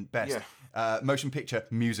nominations in Best Motion Picture,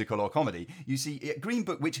 Musical or Comedy, you see Green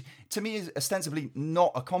Book, which to me is ostensibly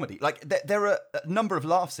not a comedy. Like there are a number of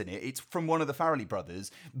laughs in it. It's from one of the Farrelly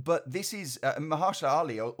brothers, but this is Mahershala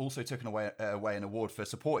Ali also took away an award for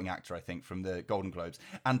supporting actor, I think, from the Golden Globes,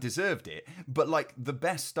 and deserved it. But like the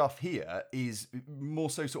best stuff here is more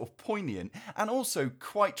so sort of poignant and also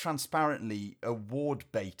quite transparently award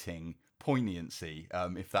baiting poignancy,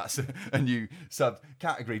 if that's a new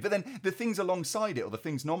subcategory. But then the things alongside it, or the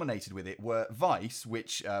things nominated with it, were Vice,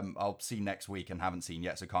 which I'll see next week and haven't seen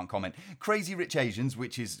yet, so can't comment. Crazy Rich Asians,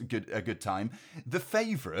 which is a good time. The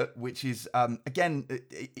Favourite, which is again,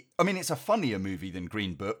 it's a funnier movie than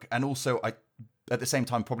Green Book, and also at the same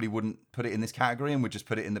time probably wouldn't put it in this category and would just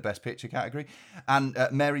put it in the Best Picture category. And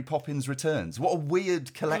Mary Poppins Returns. What a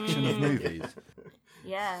weird collection of movies.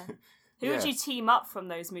 Yeah. Who would you team up from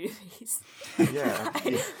those movies? Yeah.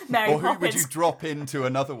 Mary Or Poppins. Who would you drop into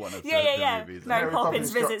another one of the movies? Mary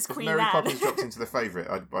Poppins visits Queen Anne. Mary Poppins dropped into The Favourite,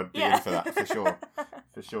 I'd be in for that, for sure.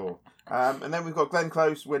 For sure. And then we've got Glenn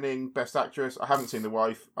Close winning Best Actress. I haven't seen The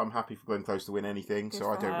Wife. I'm happy for Glenn Close to win anything, so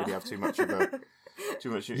I don't really have too much of a...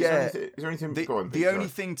 Yeah. Is there anything? The only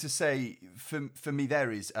thing to say for me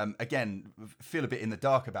there is, again, feel a bit in the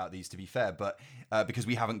dark about these, to be fair, but because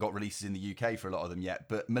we haven't got releases in the UK for a lot of them yet.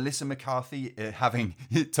 But Melissa McCarthy, having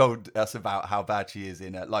told us about how bad she is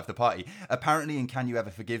in Live the Party, apparently in Can You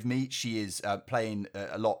Ever Forgive Me, she is playing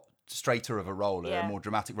a lot straighter of a role, a more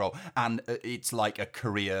dramatic role, and it's like a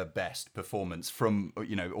career best performance from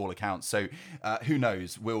all accounts. So who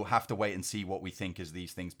knows? We'll have to wait and see what we think as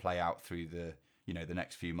these things play out through the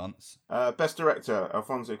next few months. Best Director,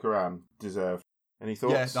 Alfonso Cuarón, deserved. Any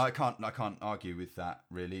thoughts? Yeah, no, I can't argue with that,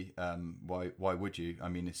 really. Why would you? I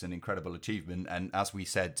mean, it's an incredible achievement, and as we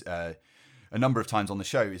said a number of times on the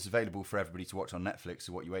show, it's available for everybody to watch on Netflix,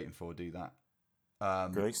 so what are you waiting for? Do that.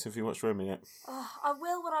 Grace, have you watched Roma yet? Oh, I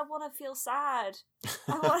will when I want to feel sad.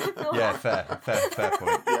 I want to feel fair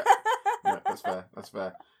point. Yeah, that's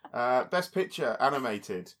fair. Best Picture,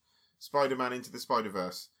 Animated, Spider-Man Into the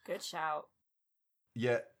Spider-Verse. Good shout.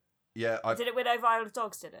 Yeah. Did it win over Isle of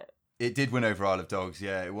Dogs, did it? It did win over Isle of Dogs,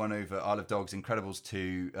 yeah. It won over Isle of Dogs, Incredibles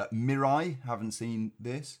 2. Mirai, haven't seen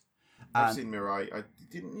this. I've seen Mirai. I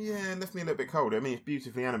didn't. Yeah, it left me a little bit cold. I mean, it's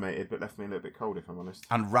beautifully animated, but left me a little bit cold, if I'm honest.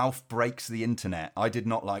 And Ralph Breaks the Internet. I did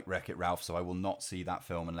not like Wreck-It Ralph, so I will not see that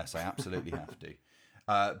film unless I absolutely have to.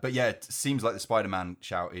 But yeah, it seems like the Spider-Man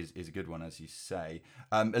shout is a good one, as you say.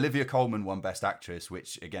 Olivia Colman won Best Actress,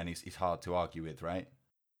 which again is hard to argue with, right?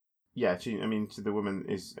 Yeah, the woman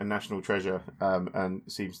is a national treasure, and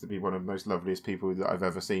seems to be one of the most loveliest people that I've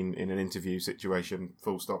ever seen in an interview situation,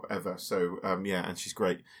 full stop, ever. So, and she's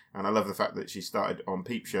great. And I love the fact that she started on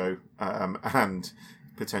Peep Show, and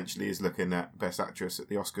potentially is looking at Best Actress at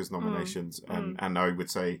the Oscars nominations. And I would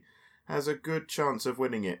say has a good chance of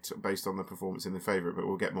winning it based on the performance in The Favourite, but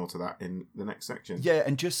we'll get more to that in the next section. Yeah,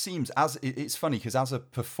 and just seems as it's funny because as a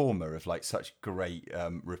performer of like such great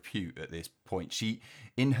repute at this point, she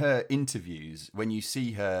in her interviews when you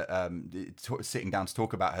see her sitting down to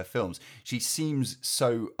talk about her films, she seems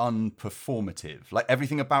so unperformative. Like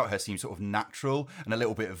everything about her seems sort of natural and a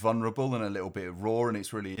little bit vulnerable and a little bit raw, and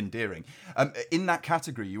it's really endearing. In that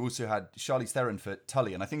category, you also had Charlize Theron for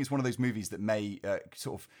Tully, and I think it's one of those movies that may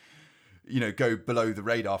sort of go below the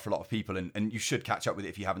radar for a lot of people, and you should catch up with it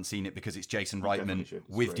if you haven't seen it, because it's Jason Reitman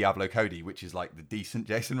with great. Diablo Cody, which is like the decent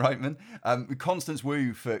Jason Reitman. Constance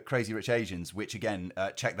Wu for Crazy Rich Asians, which again,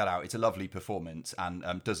 check that out. It's a lovely performance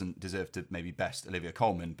and doesn't deserve to maybe best Olivia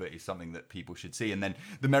Colman, but it's something that people should see. And then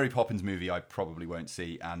the Mary Poppins movie I probably won't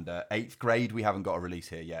see, and Eighth Grade, we haven't got a release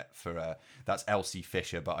here yet for that's Elsie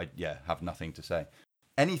Fisher, but I have nothing to say.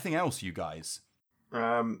 Anything else, you guys?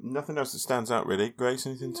 Nothing else that stands out really. Grace,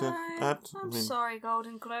 anything to add? I'm sorry,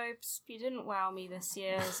 Golden Globes. You didn't wow me this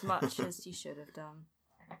year as much as you should have done.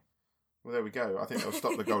 Well, there we go. I think they'll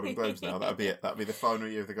stop the Golden Globes now. That'll be it. That'll be the final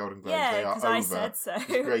year of the Golden Globes. Yeah, they are over. I said so.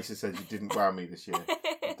 Grace has said you didn't wow me this year.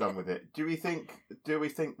 I'm done with it. Do we think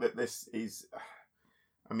that this is...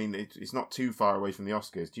 I mean, it's not too far away from the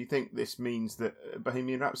Oscars. Do you think this means that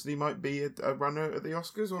Bohemian Rhapsody might be a runner at the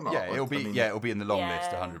Oscars or not? Yeah, it'll be in the long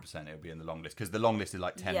list, 100%. It'll be in the long list, because the long list is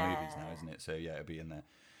like 10 movies now, isn't it? So yeah, it'll be in there.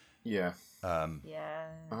 Yeah. Yeah.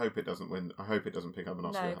 I hope it doesn't win. I hope it doesn't pick up an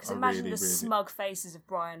Oscar. No, because imagine the smug faces of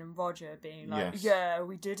Brian and Roger being like, yes. "Yeah,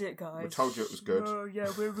 we did it, guys. We told you it was good. Oh yeah,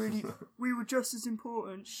 we were just as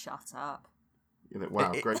important." Shut up.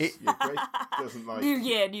 Wow, Grace doesn't like... New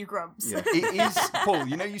year, new grumps. Yeah. It is, Paul,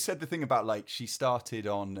 you said the thing about like she started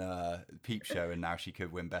on Peep Show and now she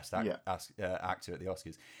could win Best Actor at the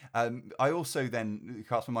Oscars. I also then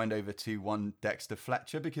cast my mind over to one Dexter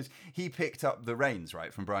Fletcher, because he picked up the reins,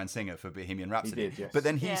 right, from Bryan Singer for Bohemian Rhapsody. He did, yes. But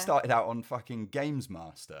then he started out on fucking Games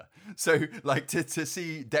Master. So like to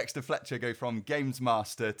see Dexter Fletcher go from Games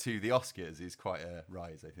Master to the Oscars is quite a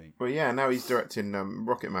rise, I think. Well, yeah, now he's directing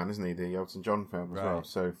Rocket Man, isn't he? The Elton John film. As well.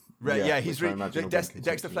 So he's really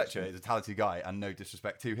Dexter Fletcher is a talented guy, and no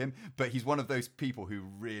disrespect to him, but he's one of those people who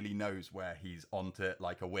really knows where he's onto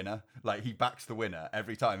like a winner. Like he backs the winner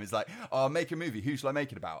every time. It's like, oh, make a movie. Who shall I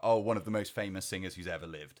make it about? Oh, one of the most famous singers who's ever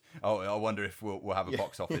lived. Oh, I wonder if we'll have a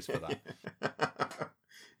box office for that.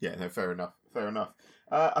 Yeah, no, fair enough.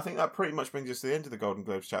 I think that pretty much brings us to the end of the Golden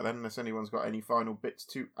Globes chat then, unless anyone's got any final bits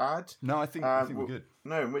to add. No, I think we're good.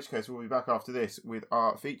 No, in which case we'll be back after this with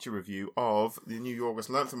our feature review of the new Yorgos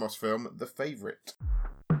Lanthimos film, The Favourite.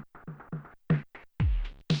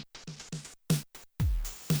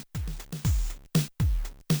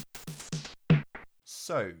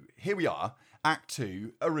 So, here we are. Act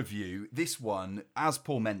 2, a review. This one, as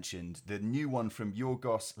Paul mentioned, the new one from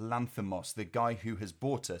Yorgos Lanthimos, the guy who has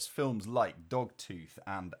brought us films like Dogtooth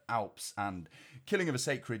and Alps and Killing of a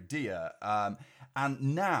Sacred Deer. And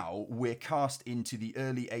now we're cast into the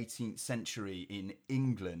early 18th century in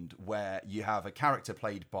England, where you have a character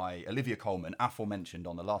played by Olivia Colman, aforementioned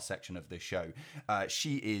on the last section of the show.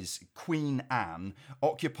 She is Queen Anne,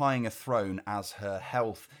 occupying a throne as her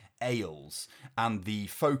health ails, and the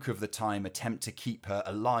folk of the time attempt to keep her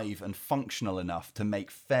alive and functional enough to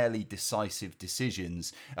make fairly decisive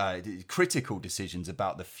decisions, critical decisions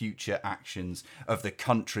about the future actions of the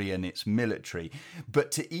country and its military.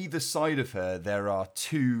 But to either side of her, there are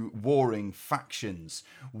two warring factions.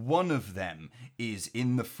 One of them is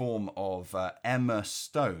in the form of Emma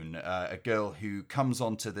Stone, a girl who comes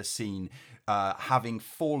onto the scene having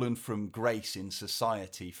fallen from grace in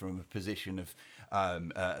society from a position of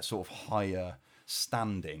sort of higher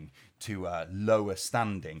standing to lower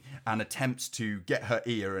standing, and attempts to get her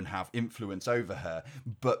ear and have influence over her,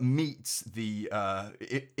 but meets the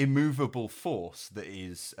immovable force that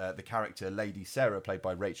is the character Lady Sarah, played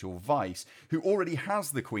by Rachel Weisz, who already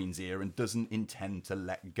has the Queen's ear and doesn't intend to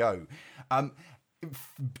let go.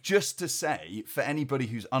 Just to say, for anybody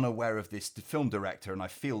who's unaware of this film director, and I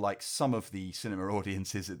feel like some of the cinema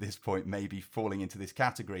audiences at this point may be falling into this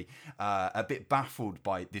category, a bit baffled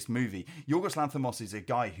by this movie. Yorgos Lanthimos is a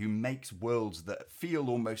guy who makes worlds that feel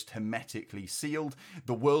almost hermetically sealed.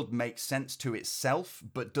 The world makes sense to itself,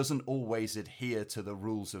 but doesn't always adhere to the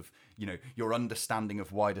rules of, your understanding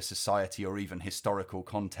of wider society or even historical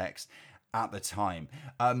context at the time.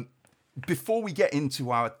 Before we get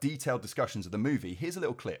into our detailed discussions of the movie, here's a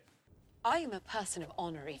little clip. I am a person of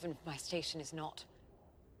honour, even if my station is not.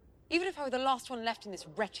 Even if I were the last one left in this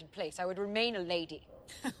wretched place, I would remain a lady.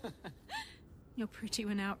 You're pretty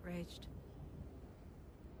when outraged.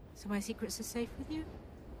 So my secrets are safe with you?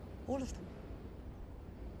 All of them.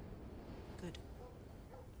 Good.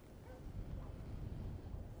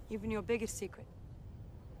 Even your biggest secret.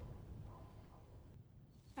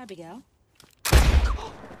 Abigail?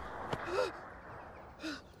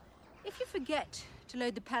 If you forget to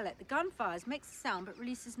load the pellet, the gun fires, makes a sound but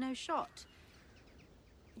releases no shot.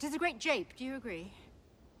 It is a great jape, do you agree?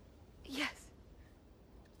 Yes.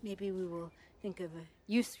 Maybe we will think of a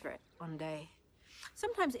use for it one day.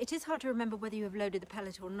 Sometimes it is hard to remember whether you have loaded the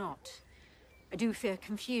pellet or not. I do fear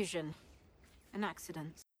confusion and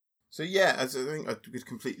accidents. So yeah, as I think I would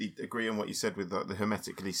completely agree on what you said with the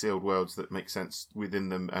hermetically sealed worlds that make sense within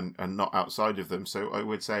them and not outside of them. So I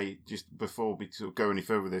would say, just before we sort of go any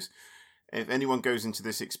further with this, if anyone goes into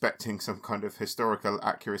this expecting some kind of historical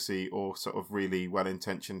accuracy or sort of really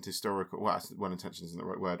well-intentioned historical, well, well-intentioned isn't the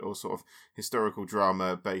right word, or sort of historical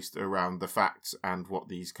drama based around the facts and what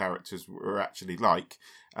these characters were actually like,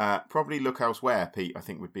 probably look elsewhere, Pete, I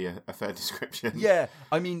think would be a fair description. Yeah,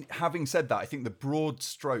 I mean, having said that, I think the broad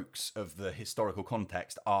strokes of the historical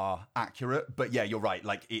context are accurate, but yeah, you're right.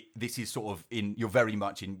 Like, this is sort of you're very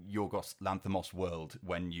much in Yorgos Lanthimos world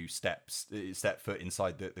when you step foot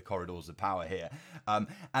inside the corridors of power here.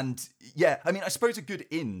 And yeah, I mean, I suppose a good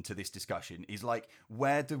in to this discussion is like,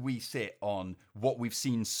 where do we sit on what we've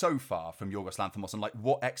seen so far from Yorgos Lanthimos, and like,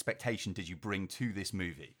 what expectation did you bring to this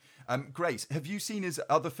movie? Grace, have you seen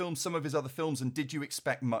some of his other films, and did you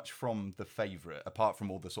expect much from The Favourite, apart from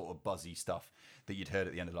all the sort of buzzy stuff that you'd heard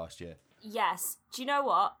at the end of last year? Yes. Do you know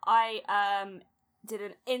what? I did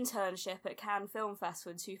an internship at Cannes Film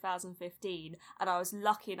Festival in 2015, and I was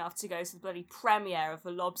lucky enough to go to the bloody premiere of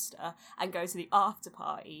The Lobster and go to the after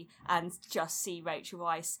party and just see Rachel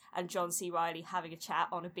Weisz and John C. Reilly having a chat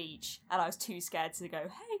on a beach, and I was too scared to go,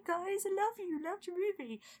 hey guys, I love you, loved your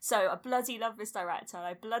movie. So I bloody love this director, and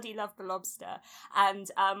I bloody love The Lobster.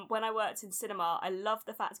 And when I worked in cinema, I loved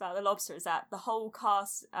the fact about The Lobster is that the whole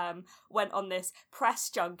cast went on this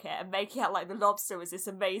press junket and making out like The Lobster was this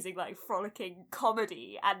amazing, like, frolicking comedy,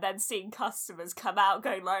 and then seeing customers come out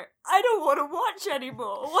going like, I don't want to watch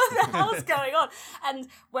anymore, what the hell's going on? And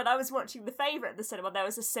when I was watching The Favourite at the cinema, there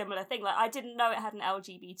was a similar thing. Like, I didn't know it had an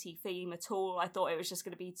LGBT theme at all. I thought it was just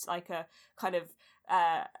going to be like a kind of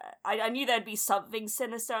I knew there'd be something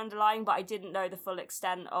sinister underlying, but I didn't know the full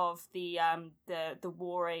extent of the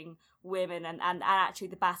warring women and actually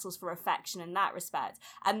the battles for affection in that respect.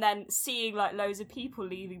 And then seeing like loads of people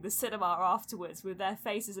leaving the cinema afterwards with their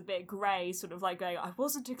faces a bit grey, sort of like going, I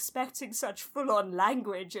wasn't expecting such full-on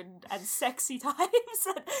language and sexy times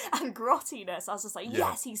and grottiness. I was just like,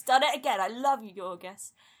 yes, he's done it again. I love you,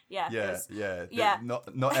 Yorgos. Yeah.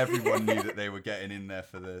 Not everyone knew that they were getting in there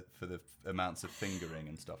for the amounts of fingering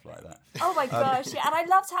and stuff like that. Oh my gosh, yeah. And I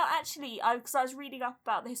loved how actually, because I was reading up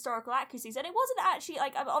about the historical accuracies, and it wasn't actually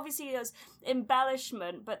like, obviously there was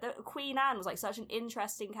embellishment, but the Queen Anne was like such an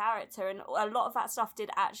interesting character, and a lot of that stuff did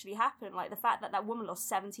actually happen. Like the fact that woman lost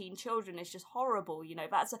 17 children is just horrible, you know.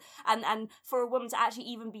 And for a woman to actually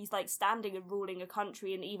even be like standing and ruling a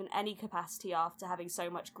country in even any capacity after having so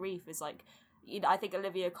much grief is like, you know, I think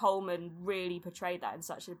Olivia Colman really portrayed that in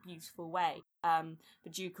such a beautiful way. The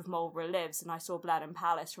Duke of Marlborough lives, and I saw Blenheim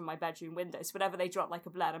Palace from my bedroom window. So whenever they dropped like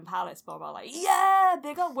a Blenheim Palace bomb, I'm like, yeah,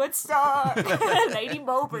 big on Woodstock, Lady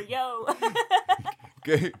Marlborough, yo.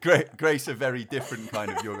 Grace, a very different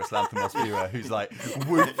kind of Yorgos Lanthimos viewer who's like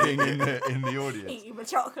whooping in the audience. Eating my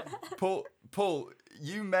chocolate. Paul,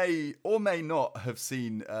 you may or may not have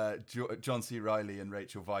seen John C. Reilly and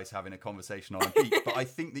Rachel Weisz having a conversation on a beach, but I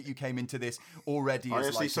think that you came into this already. I as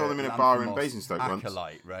actually like saw them in a bar in Lanthimos Basingstoke once.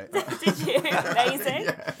 Acolyte, right? Did you? Amazing.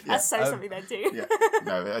 Yeah. That's something they do. Yeah.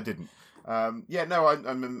 No, I didn't.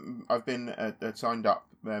 I've been a signed up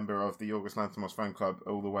member of the Yorgos Lanthimos fan club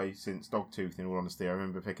all the way since Dogtooth. In all honesty, I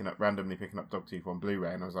remember randomly picking up Dogtooth on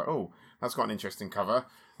Blu-ray, and I was like, "Oh, that's got an interesting cover.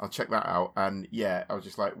 I'll check that out." And yeah, I was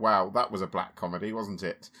just like, "Wow, that was a black comedy, wasn't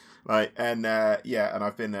it?" Like, and and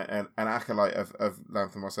I've been an acolyte of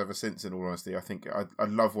Lanthimos ever since. In all honesty, I think I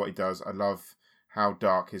love what he does. I love how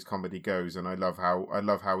dark his comedy goes, and I love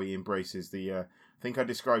how he embraces the. I think I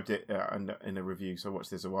described it in a review, so I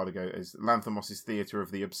watched this a while ago, as Lanthimos' theatre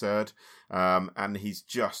of the absurd, and he's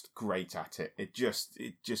just great at it. It's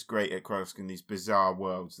just great at crafting these bizarre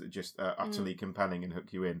worlds that just are utterly compelling and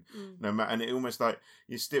hook you in. No matter, and it almost like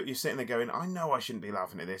you're sitting there going, I know I shouldn't be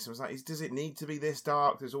laughing at this. I was like, does it need to be this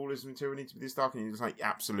dark? Does all this material need to be this dark? And you're just like,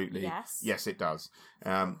 absolutely, yes, it does,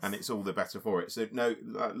 and it's all the better for it. So no,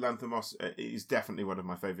 Lanthimos is definitely one of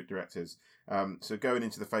my favourite directors. So going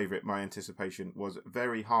into The Favourite, my anticipation was was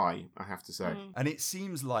very high, I have to say. And it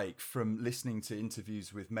seems like, from listening to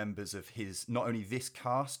interviews with members of his, not only this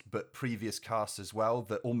cast, but previous casts as well,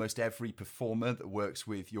 that almost every performer that works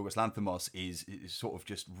with Yorgos Lanthimos is sort of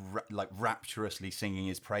just rapturously singing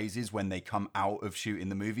his praises when they come out of shooting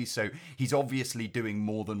the movie. So he's obviously doing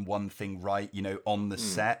more than one thing right, you know, on the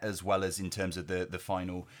set as well as in terms of the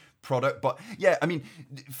final product. But yeah, I mean,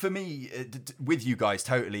 for me, with you guys,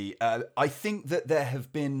 totally, I think that there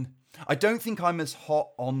have been, I don't think I'm as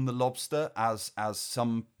hot on The Lobster as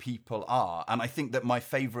some people are, and I think that my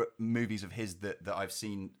favourite movies of his that I've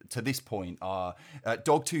seen to this point are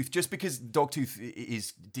Dogtooth, just because Dogtooth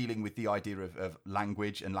is dealing with the idea of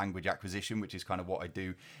language and language acquisition, which is kind of what I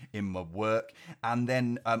do in my work. And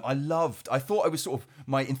then I thought I was sort of,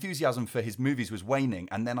 my enthusiasm for his movies was waning,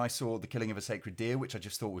 and then I saw The Killing of a Sacred Deer, which I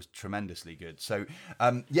just thought was tremendously good. So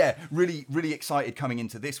yeah, really, really excited coming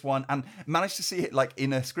into this one, and managed to see it like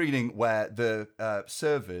in a screening where the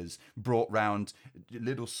servers brought round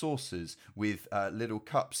little saucers with little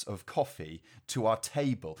cups of coffee to our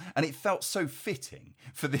table, and it felt so fitting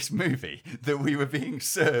for this movie that we were being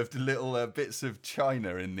served little bits of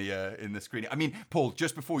china in the screening. I mean, Paul,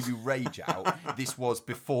 just before you rage out, this was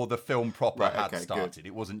before the film proper had started. Good.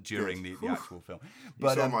 It wasn't during the actual film.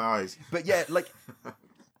 But you saw my eyes. But yeah, like.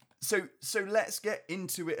 So let's get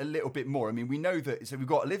into it a little bit more. I mean, we know that, so we've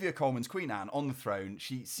got Olivia Colman's Queen Anne on the throne.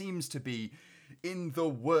 She seems to be in the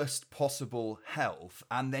worst possible health.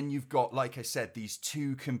 And then you've got, like I said, these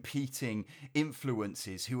two competing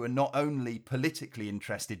influences who are not only politically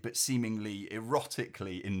interested, but seemingly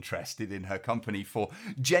erotically interested in her company for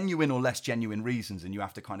genuine or less genuine reasons. And you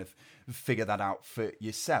have to kind of figure that out for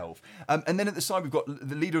yourself. And then at the side, we've got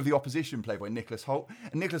the leader of the opposition, played by Nicholas Hoult.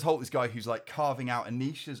 And Nicholas Hoult, this guy who's like carving out a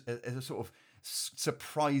niche as a sort of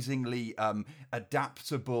surprisingly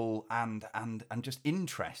adaptable and just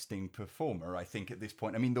interesting performer, I think, at this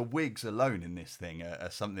point. I mean, the wigs alone in this thing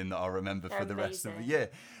are something that I'll remember for the rest of the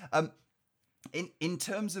year. In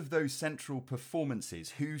terms of those central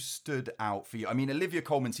performances, who stood out for you? I mean, Olivia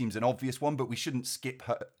Colman seems an obvious one, but we shouldn't skip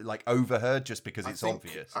her, like, over her just because it's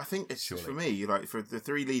obvious. I think it's for me, like, for the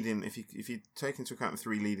three leading, if you take into account the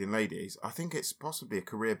three leading ladies, I think it's possibly a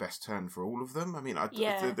career best turn for all of them. I mean,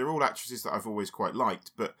 they're all actresses that I've always quite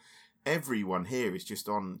liked, but everyone here is just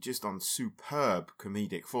on superb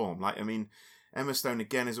comedic form. Like, I mean, Emma Stone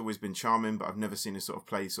again has always been charming, but I've never seen her sort of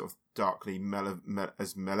play sort of darkly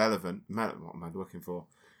as malevolent. What am I looking for?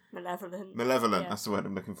 Malevolent. Yeah. That's the word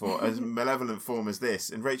I'm looking for. As malevolent form as this,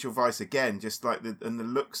 and Rachel Weisz again, just like the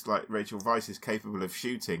looks like Rachel Weisz is capable of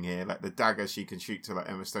shooting here, like the dagger she can shoot to like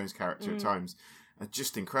Emma Stone's character at times. Are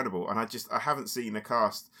just incredible, and I haven't seen a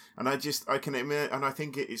cast, and I can admit, and I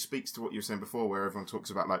think it speaks to what you were saying before, where everyone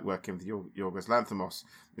talks about like working with Yorgos Lanthimos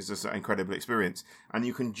is just an incredible experience, and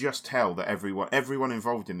you can just tell that everyone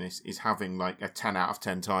involved in this is having like a 10 out of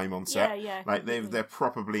 10 time on set. Like they're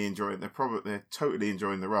probably enjoying, they're totally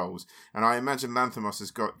enjoying the roles, and I imagine Lanthimos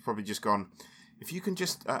has probably just gone, if you can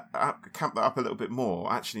just camp that up a little bit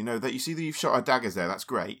more. Actually, no, that you see that you've shot her daggers there, that's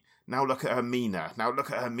great. Now look at her Mina.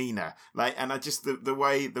 Like, and I just the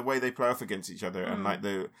way they play off against each other, and like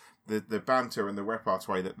the banter and the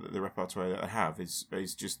repertoire that they have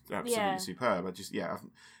is just absolutely superb. I just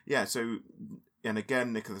So, and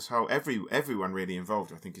again, Nicholas Hoult, everyone really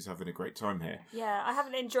involved, I think, is having a great time here. Yeah, I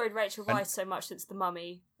haven't enjoyed Rachel Weisz so much since The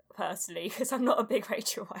Mummy, personally, because I'm not a big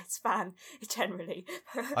Rachel Weisz fan generally.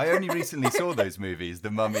 I only recently saw those movies,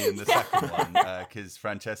 The Mummy and the second one, because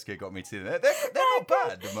Francesca got me to see them. They're not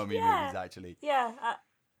bad, the Mummy movies, actually. Yeah.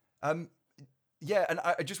 Yeah, and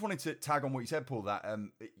I just wanted to tag on what you said, Paul, that,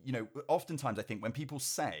 you know, oftentimes I think when people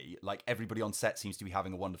say, like, everybody on set seems to be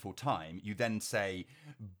having a wonderful time, you then say,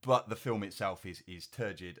 but the film itself is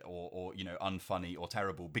turgid or you know, unfunny or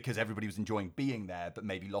terrible because everybody was enjoying being there but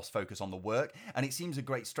maybe lost focus on the work. And it seems a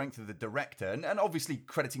great strength of the director, and obviously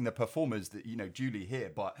crediting the performers, that, you know, Julie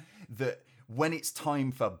here, but that when it's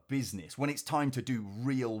time for business, when it's time to do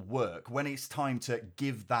real work, when it's time to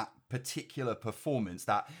give that particular performance,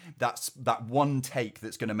 that one take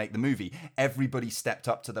that's going to make the movie, everybody stepped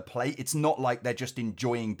up to the plate. It's not like they're just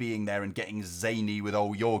enjoying being there and getting zany with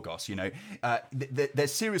old Yorgos, you know.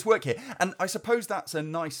 There's serious work here. And I suppose that's a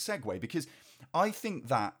nice segue, because I think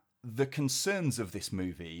that the concerns of this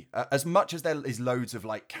movie, as much as there is loads of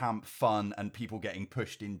like camp fun and people getting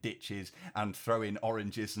pushed in ditches and throwing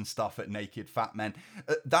oranges and stuff at naked fat men,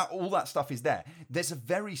 all that stuff is there. There's a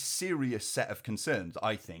very serious set of concerns,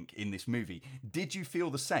 I think, in this movie. Did you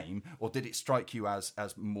feel the same, or did it strike you as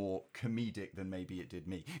more comedic than maybe it did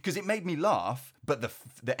me? Because it made me laugh, but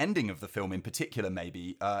the ending of the film in particular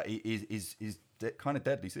maybe is kind of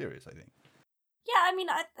deadly serious, I think. Yeah, I mean,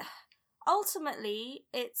 ultimately,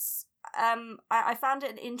 it's I found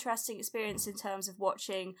it an interesting experience in terms of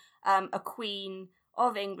watching a Queen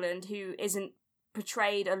of England who isn't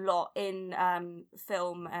portrayed a lot in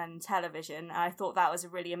film and television. I thought that was a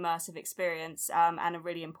really immersive experience and a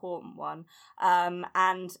really important one. And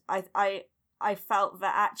I felt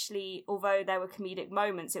that actually, although there were comedic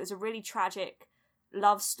moments, it was a really tragic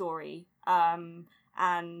love story. And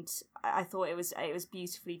I thought it was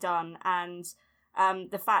beautifully done. And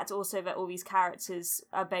the fact also that all these characters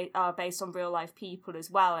are based on real life people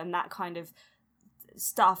as well, and that kind of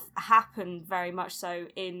stuff happened very much so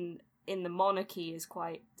in the monarchy is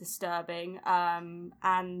quite disturbing.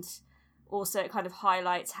 And also it kind of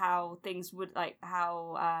highlights how things would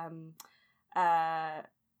how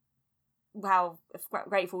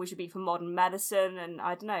grateful we should be for modern medicine, and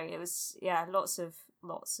I don't know, it was lots of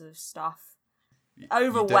stuff.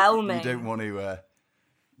 Overwhelming.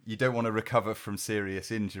 You don't want to recover from serious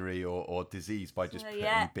injury or disease by just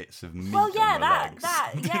putting bits of meat on your legs.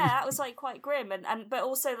 That was like quite grim, and but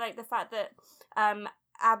also like the fact that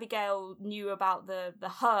Abigail knew about the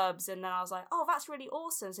herbs, and then I was like, oh, that's really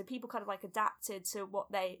awesome. So people kind of like adapted to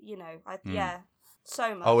what they,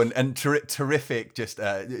 so much. Oh, and terrific, just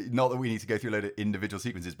not that we need to go through a load of individual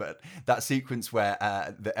sequences, but that sequence where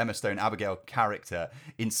the Emma Stone Abigail character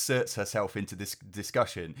inserts herself into this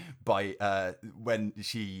discussion by when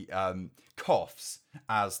she coughs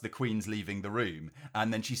as the Queen's leaving the room,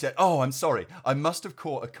 and then she said, oh, I'm sorry, I must have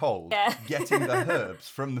caught a cold getting the herbs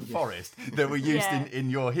from the forest that were used in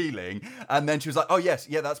your healing. And then she was like, oh yes,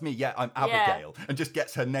 that's me, I'm Abigail, and just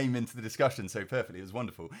gets her name into the discussion so perfectly. It was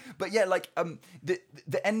wonderful. But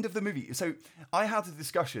the end of the movie, so I had a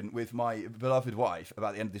discussion with my beloved wife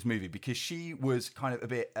about the end of this movie, because she was kind of a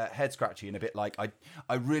bit head scratchy and a bit like,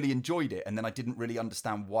 I really enjoyed it, and then I didn't really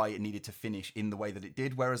understand why it needed to finish in the way that it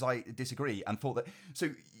did, whereas I disagree and thought that,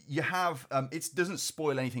 so you have it doesn't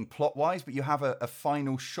spoil anything plot wise, but you have a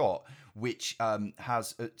final shot which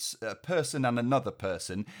has a person and another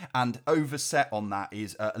person, and overset on that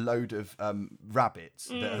is a load of rabbits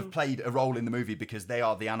that have played a role in the movie because they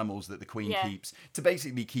are the animals that the Queen keeps to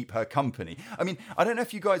basically keep her company. I mean, I don't know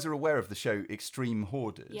if you guys are aware of the show Extreme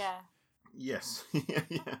Hoarders. Yeah. Yes.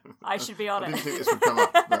 I should be on I it. didn't think this would come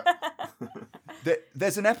up, but...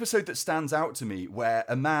 There's an episode that stands out to me where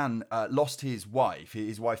a man lost his wife.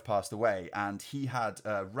 His wife passed away, and he had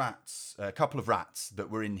rats, a couple of rats that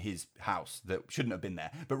were in his house that shouldn't have been there.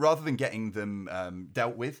 But rather than getting them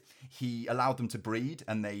dealt with, he allowed them to breed,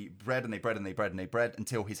 and they bred and they bred and they bred and they bred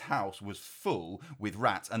until his house was full with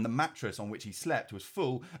rats, and the mattress on which he slept was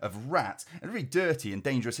full of rats. A really dirty and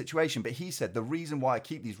dangerous situation. But he said, the reason why I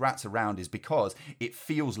keep these rats around is because it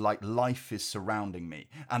feels like life is surrounding me,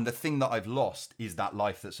 and the thing that I've lost is that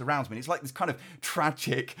life that surrounds me. And it's like this kind of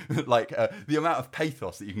tragic, the amount of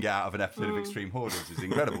pathos that you can get out of an episode of Extreme Hoarders is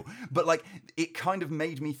incredible. But like, it kind of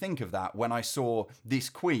made me think of that when I saw this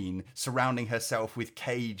Queen surrounding herself with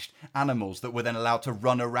caged animals that were then allowed to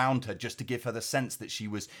run around her, just to give her the sense that she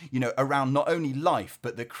was, around not only life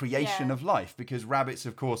but the creation of life, because rabbits,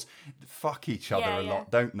 of course, fuck each other a lot,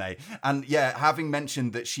 don't they? And having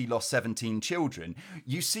mentioned that she lost 17 children,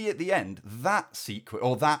 you see at the end that sequence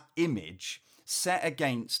or that image set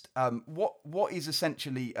against what is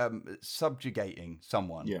essentially subjugating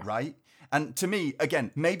someone, right? And to me,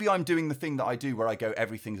 again, maybe I'm doing the thing that I do where I go,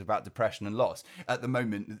 everything's about depression and loss at the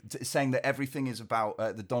moment, saying that everything is about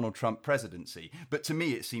the Donald Trump presidency. But to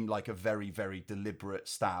me, it seemed like a very, very deliberate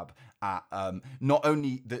stab at not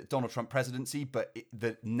only the Donald Trump presidency, but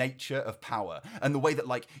the nature of power and the way that,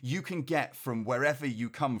 like, you can get from wherever you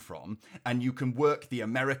come from and you can work the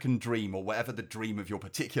American dream or whatever the dream of your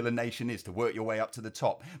particular nation is to work your way up to the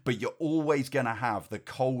top. But you're always going to have the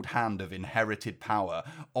cold hand of inherited power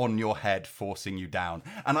on your head, forcing you down.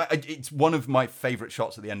 And it's one of my favourite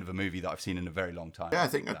shots at the end of a movie that I've seen in a very long time. Yeah, I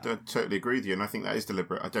think I totally agree with you, and I think that is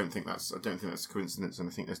deliberate. I don't think that's a coincidence, and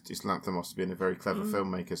I think that's just Lanthimos being a very clever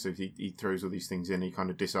filmmaker. So he throws all these things in. He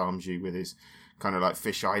kind of disarms you with his kind of like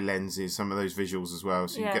fisheye lenses, some of those visuals as well.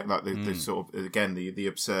 So you get like the sort of, again, the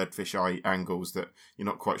absurd fisheye angles that you're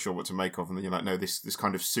not quite sure what to make of, and then you're like, no, this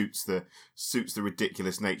kind of suits the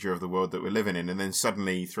ridiculous nature of the world that we're living in. And then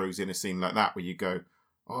suddenly he throws in a scene like that where you go,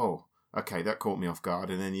 oh, okay, that caught me off guard,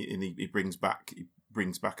 and then he brings back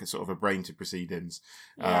a sort of a brain to proceedings,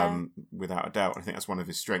 without a doubt. I think that's one of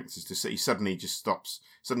his strengths, is to see he suddenly just stops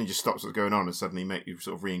what's going on and suddenly make you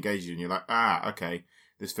sort of re-engage you, and you're like, okay,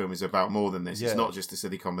 this film is about more than this. It's not just a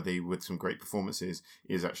silly comedy with some great performances.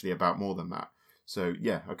 It is actually about more than that. So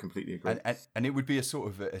yeah, I completely agree. And it would be a sort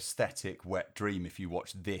of aesthetic wet dream if you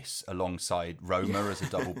watch this alongside Roma as a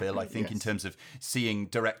double bill. I think in terms of seeing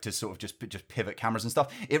directors sort of just pivot cameras and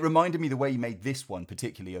stuff. It reminded me the way he made this one,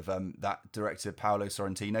 particularly of that director Paolo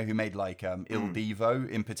Sorrentino, who made like Il Divo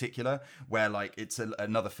in particular, where like it's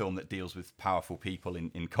another film that deals with powerful people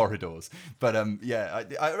in corridors. But I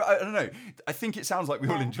don't know. I think it sounds like we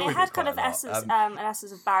all enjoyed it. It had kind of an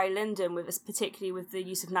essence of Barry Lyndon, particularly with the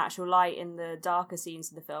use of natural light in the darker scenes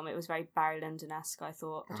of the film. It was very Barry Lyndon-esque, I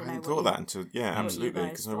thought. I hadn't thought that until, absolutely,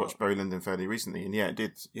 because I watched Barry Lyndon fairly recently, and it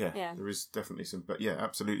did, there is definitely some, but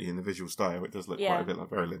absolutely, in the visual style, it does look quite a bit like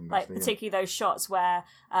Barry Lyndon. Like, actually, particularly those shots where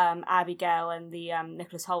Abigail and the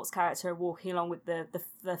Nicholas Holt's character are walking along with the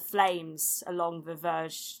flames along the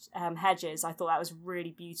verged hedges. I thought that was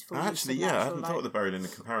really beautiful. Actually, I hadn't thought of the Barry Lyndon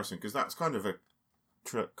comparison, because that's kind of a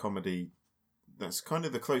comedy. That's kind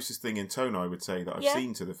of the closest thing in tone, I would say, that I've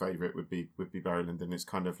seen to The Favourite would be Barry Lyndon. It's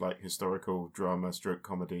kind of like historical drama stroke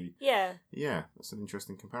comedy. Yeah, that's an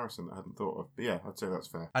interesting comparison that I hadn't thought of. But I'd say that's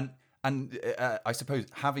fair. And I suppose,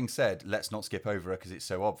 having said, let's not skip over her because it's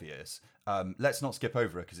so obvious. Olivia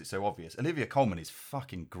Colman is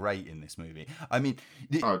fucking great in this movie. I mean,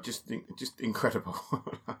 just incredible.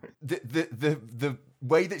 the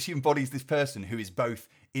way that she embodies this person who is both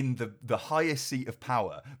in the highest seat of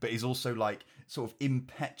power, but is also like sort of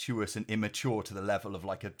impetuous and immature to the level of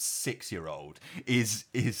like a 6-year-old is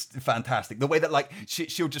fantastic. The way that like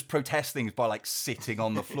she'll just protest things by like sitting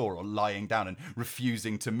on the floor or lying down and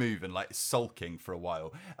refusing to move and like sulking for a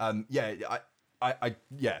while. I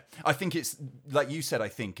think it's like you said. I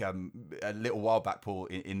think a little while back, Paul,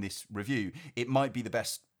 in this review, it might be the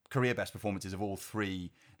best performances of all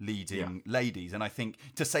three leading ladies, and I think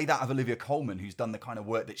to say that of Olivia Colman, who's done the kind of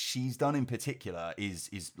work that she's done in particular, is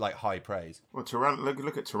like high praise. Well,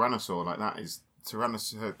 look at Tyrannosaur, like that is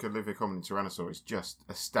Olivia Colman in Tyrannosaur is just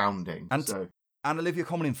astounding. And Olivia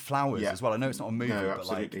Colman in Flowers as well. I know it's not a movie, but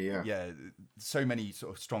like, so many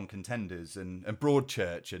sort of strong contenders and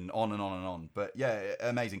Broadchurch and on and on and on. But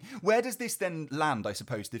amazing. Where does this then land, I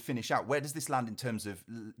suppose, to finish out? Where does this land in terms of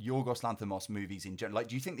Yorgos Lanthimos movies in general? Like,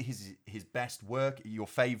 do you think that his best work, your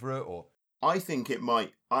favourite, or? I think it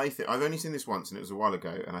might. I've only seen this once, and it was a while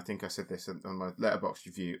ago, and I think I said this on my Letterboxd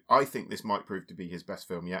review. I think this might prove to be his best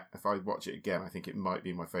film yet. If I watch it again, I think it might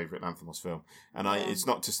be my favourite Lanthimos film. And it's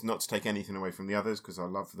not to take anything away from the others, because I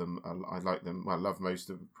love them. I like them. Well, I love most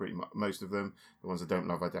of them. The ones I don't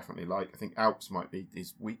love, I definitely like. I think Alps might be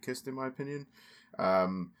his weakest, in my opinion.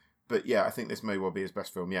 But I think this may well be his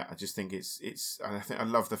best film yet. I just think it's. I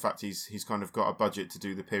love the fact he's kind of got a budget to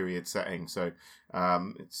do the period setting. So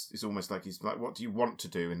it's almost like he's like, what do you want to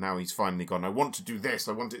do? And now he's finally gone, I want to do this.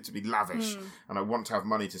 I want it to be lavish, and I want to have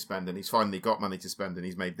money to spend. And he's finally got money to spend, and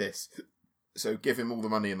he's made this. So give him all the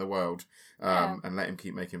money in the world, and let him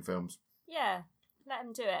keep making films. Yeah. Let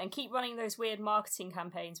him do it, and keep running those weird marketing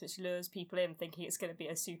campaigns which lures people in thinking it's going to be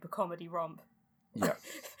a super comedy romp. Yeah.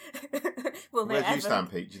 Where do you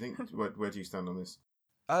stand, Pete? Do you think where do you stand on this?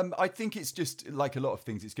 I think it's just like a lot of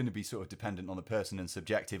things. It's going to be sort of dependent on the person and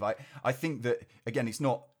subjective. I think that, again, it's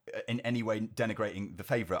not in any way denigrating The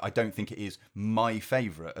Favourite. I don't think it is my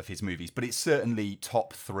favourite of his movies, but it's certainly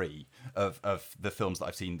top 3 of the films that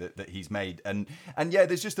I've seen that he's made. And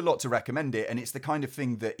there's just a lot to recommend it. And it's the kind of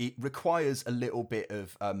thing that it requires a little bit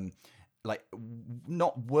of like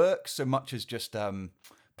not work so much as just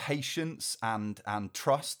patience and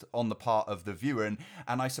trust on the part of the viewer, and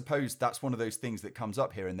I suppose that's one of those things that comes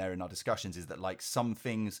up here and there in our discussions, is that like some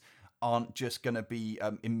things aren't just going to be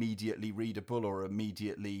immediately readable or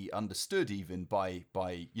immediately understood even by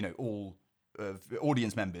all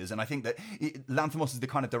audience members. And I think that Lanthimos is the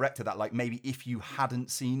kind of director that like maybe if you hadn't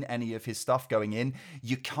seen any of his stuff going in,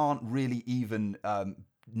 you can't really even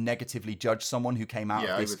negatively judge someone who came out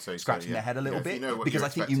of this scratching their head a little bit, because I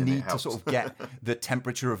think you need to sort of get the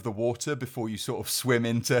temperature of the water before you sort of swim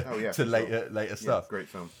into later stuff. Great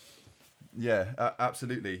film. Yeah,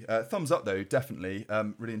 absolutely. Thumbs up though, definitely.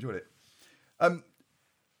 Really enjoyed it.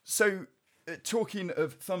 So talking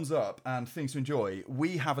of thumbs up and things to enjoy,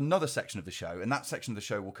 we have another section of the show, and that section of the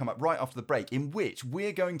show will come up right after the break, in which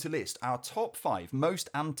we're going to list our top 5 most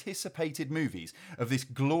anticipated movies of this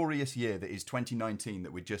glorious year that is 2019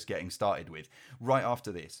 that we're just getting started with, right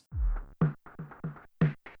after this.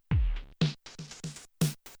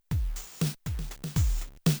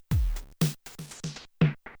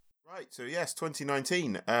 Right, so yes,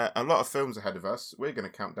 2019. A lot of films ahead of us. We're going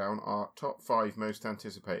to count down our top 5 most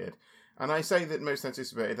anticipated. And I say that most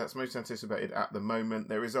anticipated, that's most anticipated at the moment.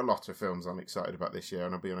 There is a lot of films I'm excited about this year,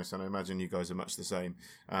 and I'll be honest, and I imagine you guys are much the same.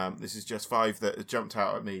 This is just 5 that jumped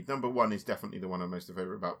out at me. Number 1 is definitely the one I'm most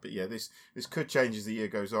favourite about. But yeah, this could change as the year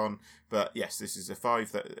goes on. But yes, this is the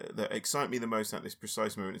 5 that excite me the most at this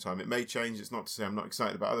precise moment in time. It may change. It's not to say I'm not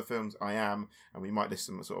excited about other films. I am, and we might list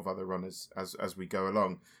some sort of other runners as we go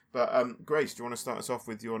along. But Grace, do you want to start us off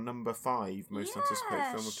with your number 5 most anticipated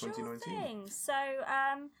film of 2019? Sure thing. So,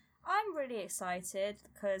 I'm really excited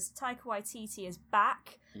because Taika Waititi is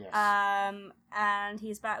back. Yes. And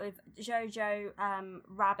he's back with Jojo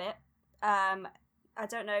Rabbit. I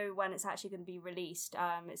don't know when it's actually going to be released.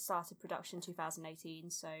 It started production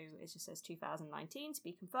 2018, so it just says 2019 to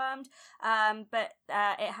be confirmed. But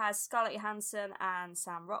it has Scarlett Johansson and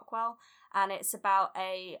Sam Rockwell, and it's about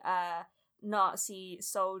a Nazi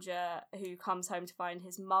soldier who comes home to find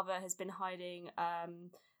his mother has been hiding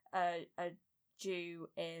a Jew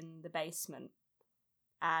in the basement.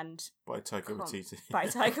 And by Taika Waititi. By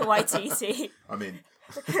Taika Waititi. I mean.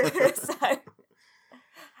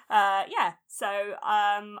 So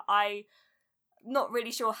I'm not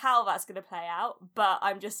really sure how that's going to play out, but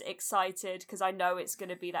I'm just excited because I know it's going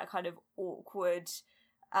to be that kind of awkward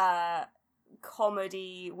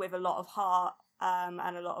comedy with a lot of heart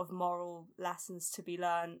and a lot of moral lessons to be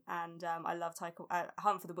learned. And I love Taika.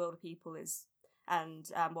 Hunt for the Wilder People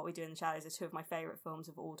and What We Do in the Shadows are 2 of my favourite films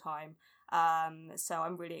of all time. So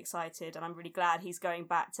I'm really excited, and I'm really glad he's going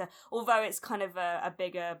back to, although it's kind of a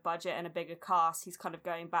bigger budget and a bigger cast, he's kind of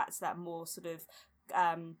going back to that more sort of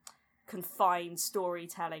confined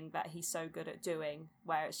storytelling that he's so good at doing,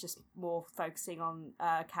 where it's just more focusing on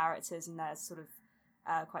characters and there's sort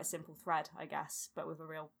of quite simple thread, I guess, but with a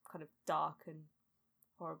real kind of dark and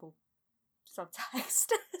horrible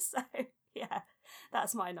subtext. So yeah,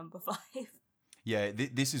 that's my number 5. Yeah,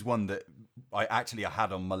 this is one that I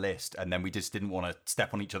had on my list, and then we just didn't want to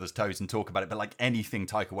step on each other's toes and talk about it. But like anything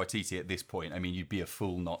Taika Waititi at this point, I mean, you'd be a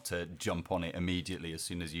fool not to jump on it immediately as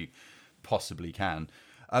soon as you possibly can.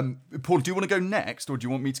 Paul, do you want to go next, or do you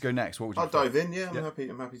want me to go next? What would you? I'll dive in. Yeah, I'm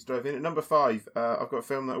happy to dive in. At number 5, I've got a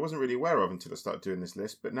film that I wasn't really aware of until I started doing this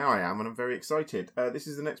list, but now I am, and I'm very excited. This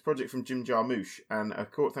is the next project from Jim Jarmusch, and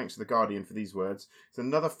thanks to The Guardian for these words. It's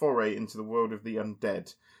another foray into the world of the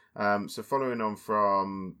undead. So following on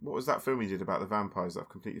from, what was that film he did about the vampires that I've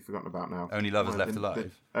completely forgotten about now? Only Lovers Left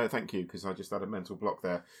Alive. Thank you, because I just had a mental block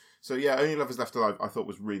there. So yeah, Only Lovers Left Alive I thought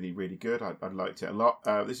was really, really good. I liked it a lot.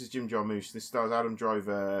 This is Jim Jarmusch. This stars Adam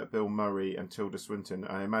Driver, Bill Murray and Tilda Swinton.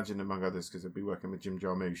 I imagine among others because I'd be working with Jim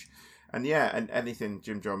Jarmusch. And yeah, and anything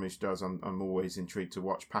Jim Jarmusch does, I'm always intrigued to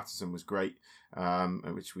watch. Patterson was great,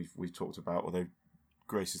 which we've talked about, although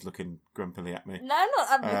Grace is looking grumpily at me. No,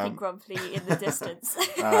 I'm looking grumpily in the distance.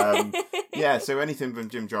 Yeah, so anything from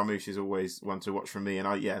Jim Jarmusch is always one to watch from me. And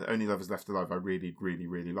Only Lovers Left Alive I really, really,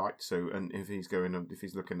 really liked. So, and if he's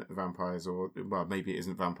looking at the vampires, or, well, maybe it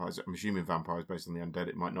isn't vampires, I'm assuming vampires based on the undead,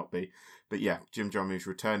 it might not be. But yeah, Jim Jarmusch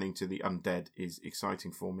returning to the undead is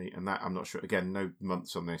exciting for me. And that, I'm not sure, again, no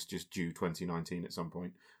months on this, just due 2019 at some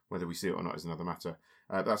point. Whether we see it or not is another matter.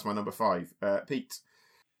 That's my number 5. Pete?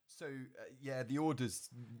 So, the order's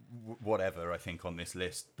whatever, I think, on this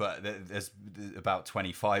list, but there's about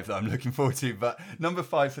 25 that I'm looking forward to. But number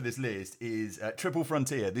 5 for this list is Triple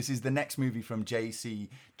Frontier. This is the next movie from J.C.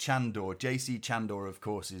 Chandor. J.C. Chandor, of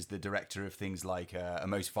course, is the director of things like A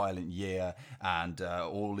Most Violent Year and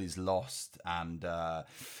All Is Lost and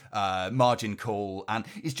Margin Call. And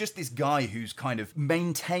is just this guy who's kind of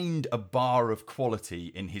maintained a bar of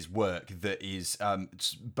quality in his work that is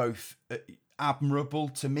both admirable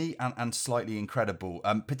to me and slightly incredible,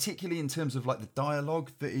 particularly in terms of like the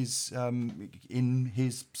dialogue that is in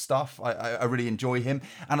his stuff. I really enjoy him,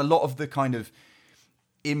 and a lot of the kind of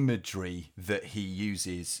imagery that he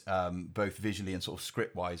uses, both visually and sort of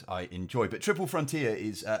script-wise, I enjoy. But Triple Frontier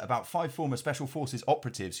is about 5 former Special Forces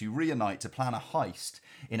operatives who reunite to plan a heist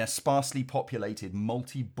in a sparsely populated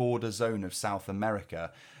multi-border zone of South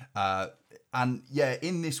America. And yeah,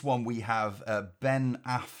 in this one we have Ben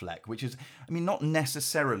Affleck, which is, I mean, not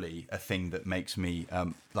necessarily a thing that makes me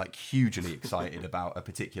like hugely excited about a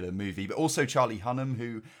particular movie, but also Charlie Hunnam,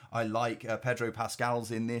 who I like. Pedro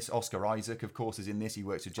Pascal's in this. Oscar Isaac, of course, is in this. He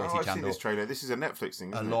works with J.C. Chandor. I've seen this trailer. This is a Netflix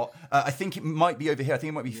thing, isn't it? A lot. I think it might be over here. I think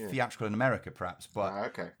it might be theatrical in America, perhaps. But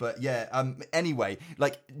okay. But yeah. Anyway,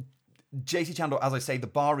 like, J.C. Chandor, as I say, the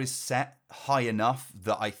bar is set high enough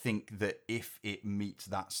that I think that if it meets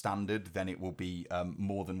that standard, then it will be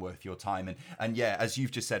more than worth your time. And yeah, as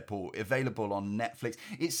you've just said, Paul, available on Netflix.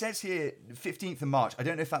 It says here 15th of March. I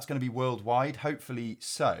don't know if that's going to be worldwide. Hopefully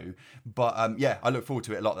so. But yeah, I look forward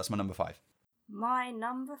to it a lot. That's my number 5. My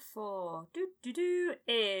number 4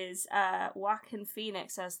 is Joaquin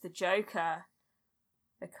Phoenix as the Joker,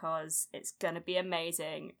 because it's gonna be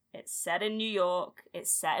amazing. It's set in New York,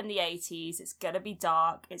 it's set in the 80s, it's gonna be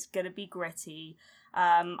dark, it's gonna be gritty.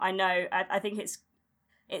 I know, I think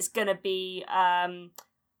it's gonna be a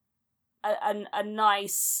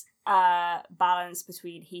nice balance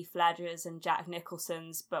between Heath Ledger's and Jack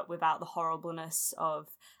Nicholson's, but without the horribleness of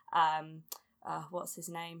what's his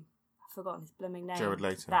name? I've forgotten his blooming name. Jared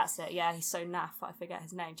Leto. That's it. Yeah, he's so naff. I forget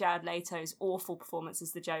his name. Jared Leto's awful performance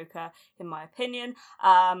as the Joker, in my opinion.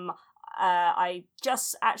 I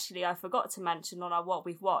forgot to mention on our What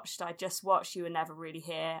We've Watched, I just watched You Were Never Really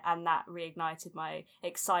Here, and that reignited my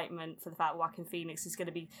excitement for the fact Joaquin Phoenix is going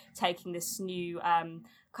to be taking this new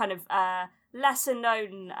lesser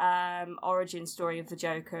known origin story of the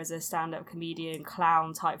Joker as a stand-up comedian,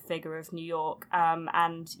 clown type figure of New York.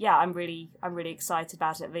 And yeah, I'm really excited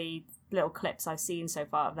about it. The little clips I've seen so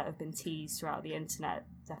far that have been teased throughout the internet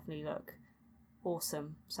definitely look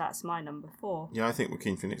awesome. So that's my number 4. Yeah, I think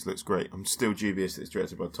Joaquin Phoenix looks great. I'm still dubious that it's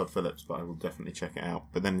directed by Todd Phillips, but I will definitely check it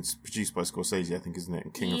out. But then it's produced by Scorsese, I think, isn't it?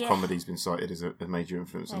 And King of Comedy's been cited as a major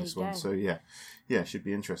influence on this one. So yeah, should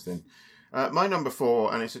be interesting. My number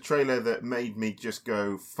 4, and it's a trailer that made me just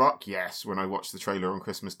go, fuck yes, when I watched the trailer on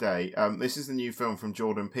Christmas Day. This is the new film from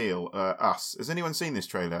Jordan Peele, Us. Has anyone seen this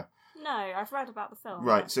trailer? No, I've read about the film.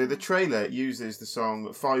 Right, so the trailer uses the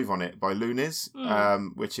song 5 on It by Lunis,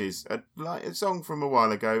 which is a song from a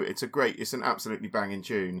while ago. It's an absolutely banging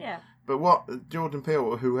tune. Yeah. But what Jordan Peele,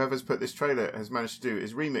 or whoever's put this trailer, has managed to do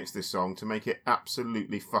is remix this song to make it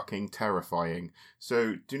absolutely fucking terrifying.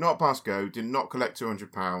 So do not pass go, do not collect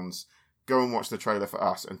 £200. Go and watch the trailer for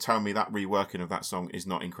Us and tell me that reworking of that song is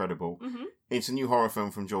not incredible. Mm-hmm. It's a new horror film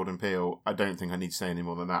from Jordan Peele. I don't think I need to say any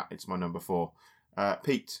more than that. It's my number 4.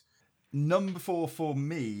 Pete? Number 4 for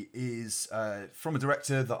me is from a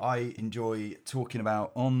director that I enjoy talking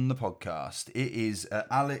about on the podcast. It is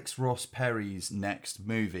Alex Ross Perry's next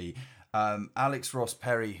movie. Alex Ross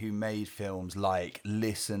Perry, who made films like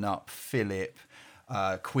Listen Up, Philip,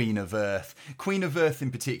 Queen of Earth. Queen of Earth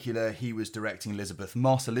in particular, he was directing Elizabeth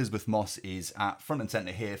Moss. Elizabeth Moss is at front and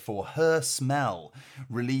centre here for Her Smell,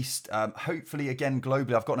 released hopefully again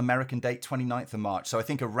globally. I've got an American date, 29th of March. So I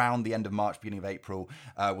think around the end of March, beginning of April,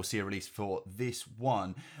 we'll see a release for this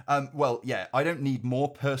one. I don't need more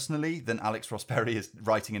personally than Alex Ross Perry is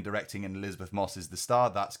writing and directing and Elizabeth Moss is the star.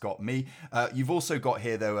 That's got me. You've also got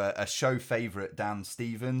here, though, a show favourite, Dan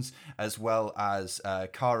Stevens, as well as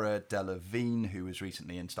Cara Delevingne, who was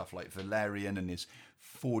recently in stuff like Valerian and is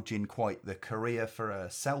forging quite the career for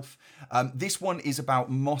herself. This one is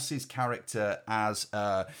about Moss's character as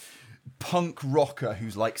a punk rocker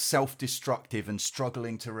who's like self-destructive and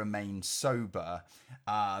struggling to remain sober,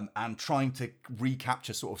 and trying to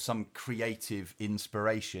recapture sort of some creative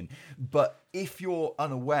inspiration. But if you're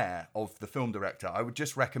unaware of the film director, I would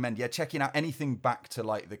just recommend checking out anything back to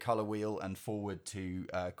like The Colour Wheel and forward to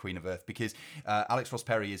Queen of Earth, because Alex Ross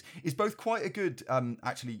Perry is both quite a good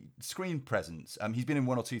actually screen presence. He's been in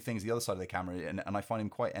one or two things the other side of the camera, and I find him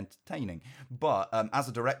quite entertaining. But as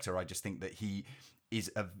a director, I just think that he is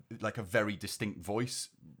a very distinct voice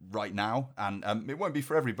right now, and it won't be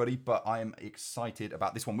for everybody, but I am excited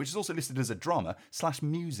about this one, which is also listed as a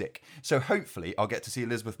drama/music. So hopefully I'll get to see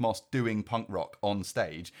Elizabeth Moss doing punk rock on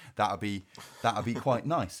stage. That'll be quite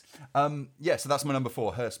nice. So that's my number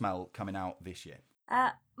 4, Her Smell, coming out this year.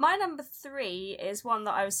 My number 3 is one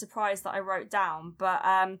that I was surprised that I wrote down, but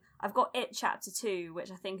I've got It Chapter 2, which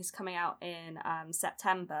I think is coming out in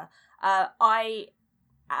September. I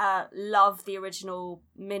love the original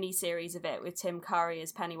mini-series of it with Tim Curry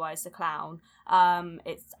as Pennywise the Clown. I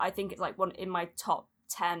think it's like one in my top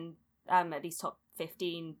 10, at least top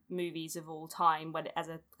 15 movies of all time, as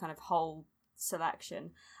a kind of whole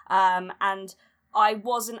selection. And I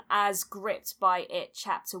wasn't as gripped by It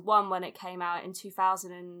Chapter 1 when it came out in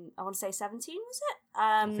 2000 and I want to say 17, was it?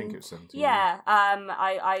 I think it was 17. Yeah.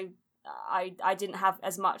 I didn't have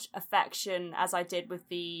as much affection as I did with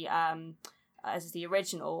the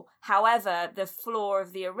original. However, the flaw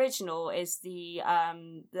of the original is the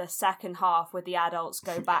second half where the adults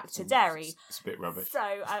go back to Derry. It's a bit rubbish. So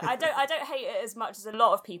I don't hate it as much as a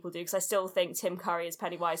lot of people do, because I still think Tim Curry as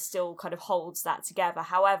Pennywise still kind of holds that together.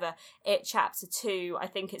 However, It Chapter 2, I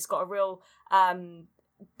think it's got a real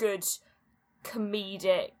good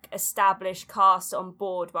comedic established cast on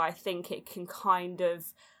board, where I think it can kind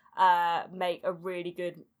of make a really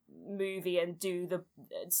good movie and do the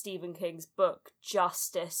Stephen King's book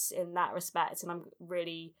justice in that respect, and I'm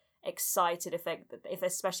really excited if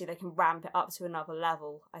especially they can ramp it up to another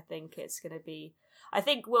level. I think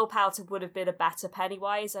Will Poulter would have been a better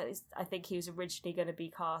Pennywise. I think he was originally going to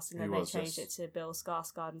be cast, and then they changed it to Bill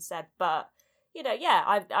Skarsgård instead. But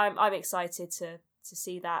I'm excited to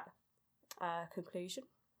see that conclusion.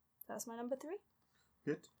 That's my number 3.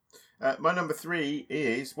 Good. My number 3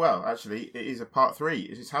 is, well, actually, it is a part 3.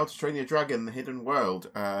 It is How to Train Your Dragon: The Hidden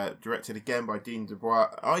World, directed again by Dean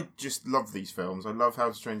DeBois. I just love these films. I love How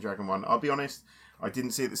to Train Your Dragon 1. I'll be honest, I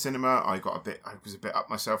didn't see it at the cinema. I was a bit up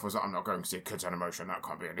myself. I was like, I'm not going to see a kids' animation. That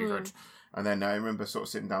can't be any good. And then I remember sort of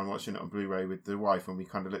sitting down watching it on Blu-ray with the wife, and we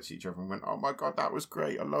kind of looked at each other and went, oh my God, that was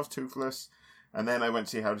great. I love Toothless. And then I went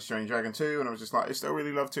to see How to Train Your Dragon 2, and I was just like, I still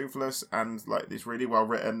really love Toothless, and like it's really well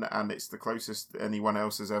written, and it's the closest anyone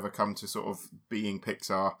else has ever come to sort of being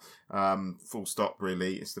Pixar. Full stop,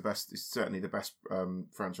 really. It's the best. It's certainly the best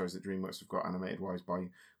franchise that DreamWorks have got animated wise by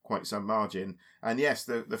quite some margin. And yes,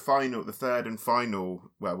 the third and final.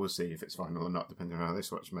 Well, we'll see if it's final or not, depending on how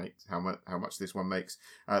this watch makes, how much this one makes.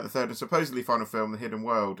 The third and supposedly final film, The Hidden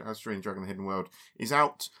World, How to Train Your Dragon: The Hidden World, is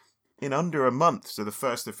out in under a month, so the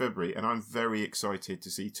 1st of February, and I'm very excited to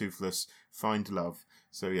see Toothless find love.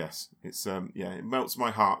 So yes, it's it melts my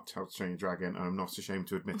heart, How to Train Your Dragon, and I'm not ashamed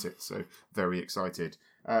to admit it. So very excited.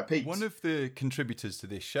 Pete, one of the contributors to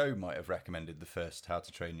this show might have recommended the first How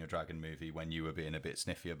to Train Your Dragon movie when you were being a bit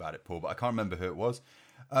sniffy about it, Paul, but I can't remember who it was.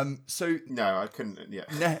 So no, I couldn't.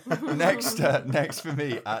 Yeah. Next for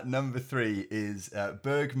me at number 3 is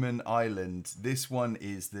Bergman Island. This one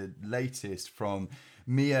is the latest from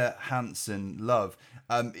Mia Hansen-Løve.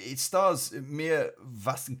 It stars Mia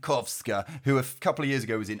Wasikowska, who a couple of years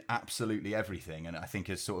ago was in absolutely everything, and I think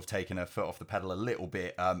has sort of taken her foot off the pedal a little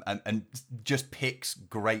bit, and just picks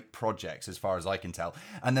great projects as far as I can tell.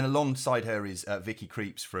 And then alongside her is Vicky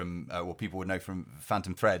Krieps from what people would know from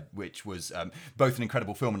Phantom Thread, which was both an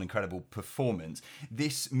incredible film and incredible performance.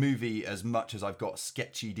 This movie, as much as I've got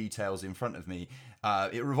sketchy details in front of me,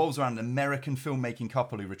 it revolves around an American filmmaking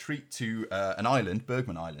couple who retreat to an island,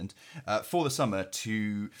 Bergman Island, for the summer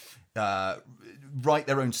to write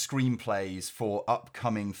their own screenplays for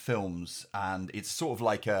upcoming films. And it's sort of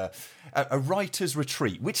like a writer's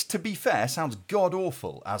retreat, which, to be fair, sounds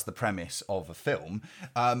god-awful as the premise of a film.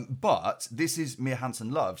 But this is Mia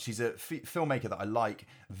Hansen-Løve. She's a filmmaker that I like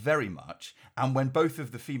very much. And when both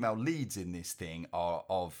of the female leads in this thing are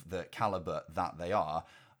of the caliber that they are,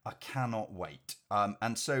 I cannot wait.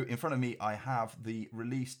 And so in front of me, I have the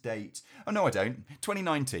release date. Oh, no, I don't.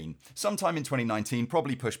 2019. Sometime in 2019,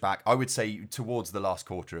 probably pushed back. I would say towards the last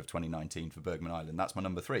quarter of 2019 for Bergman Island. That's my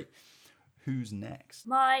number 3. Who's next?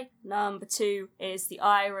 My number 2 is The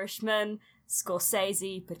Irishman.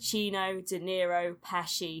 Scorsese, Pacino, De Niro,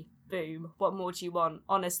 Pesci. Boom. What more do you want?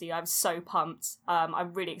 Honestly, I'm so pumped.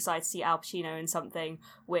 I'm really excited to see Al Pacino in something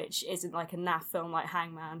which isn't like a naff film like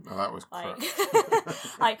Hangman. Oh, that was crap.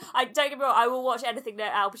 I don't get me wrong, I will watch anything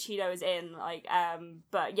that Al Pacino is in.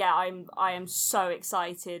 But yeah, I am so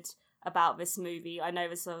excited about this movie. I know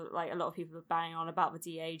there's a lot of people are banging on about the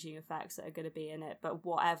de-aging effects that are going to be in it, but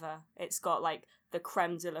whatever. It's got like the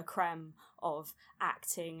creme de la creme of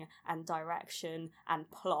acting and direction and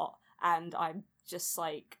plot, and I'm just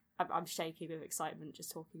like, I'm shaking with excitement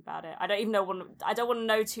just talking about it. I don't want to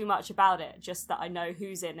know too much about it, just that I know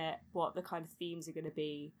who's in it, what the kind of themes are going to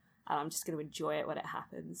be, and I'm just going to enjoy it when it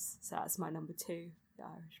happens. So that's my number 2, The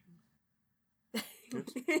Irishman.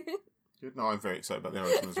 Good. No, I'm very excited about The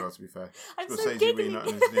Irishman as well, to be fair. I'm Scorsese so giggly.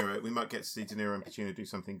 reuniting De Niro. We might get to see De Niro and Pacino do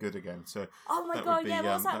something good again. So oh my that god, would be, yeah,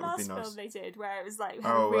 what was that that would last be nice. film they did where it was like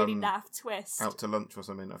had a really naff twist? Out to Lunch or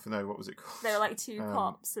something. I don't know, what was it called? They were like 2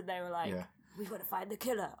 cops, and they were like, yeah. we want to find the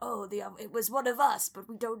killer. Oh, it was one of us, but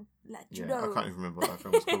we don't let you know. I can't even remember what that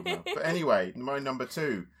film was called now. But anyway, my number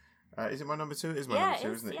 2. Is it my number 2? It is my number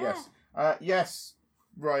 2, isn't it? Yeah. Yes. Yes,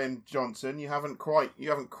 Rian Johnson, you haven't quite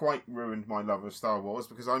ruined my love of Star Wars,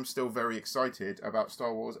 because I'm still very excited about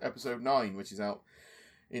Star Wars Episode 9, which is out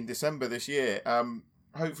in December this year.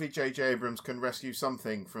 Hopefully J.J. Abrams can rescue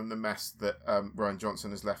something from the mess that Rian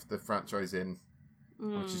Johnson has left the franchise in.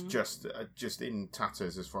 Which is just in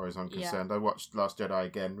tatters as far as I'm concerned. Yeah. I watched Last Jedi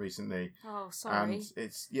again recently. Oh, sorry. And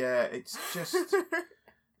it's just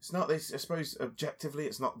it's not this. I suppose objectively,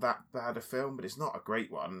 it's not that bad a film, but it's not a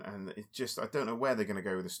great one. And it just, I don't know where they're going to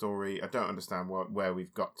go with the story. I don't understand where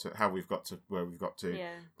we've got to, how we've got to where we've got to. Yeah.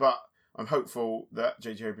 But I'm hopeful that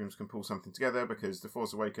J.J. Abrams can pull something together, because The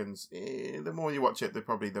Force Awakens, the more you watch it,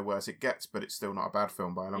 the worse it gets. But it's still not a bad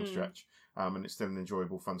film by a long stretch. And it's still an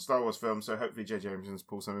enjoyable, fun Star Wars film. So hopefully J.J. Abrams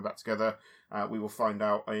pull something back together. We will find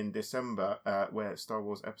out in December where Star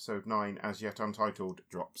Wars Episode 9, as yet untitled,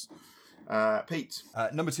 drops. Pete.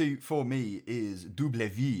 Number 2 for me is Double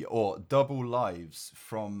Vie, or Double Lives,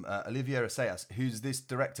 from Olivier Assayas, who's this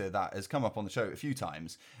director that has come up on the show a few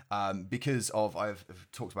times because of, I've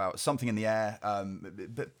talked about Something in the Air,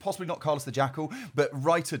 but possibly not Carlos the Jackal, but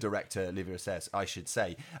writer-director Olivier Assayas, I should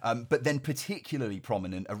say. But then particularly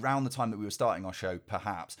prominent around the time that we were starting our show,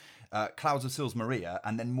 perhaps, Clouds of Sils Maria,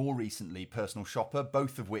 and then more recently Personal Shopper,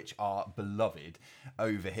 both of which are beloved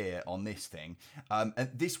over here on this thing. And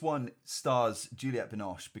this one stars Juliette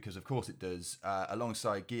Binoche, because of course it does,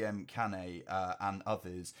 alongside Guillaume Canet and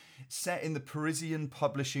others. Set in the Parisian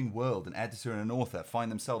publishing world, an editor and an author find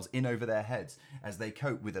themselves in over their heads as they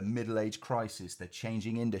cope with a middle-age crisis, the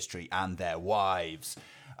changing industry, and their wives.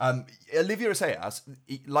 Olivier Assayas,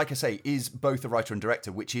 like I say, is both a writer and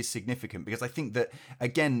director, which is significant because I think that,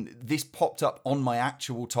 again, this popped up on my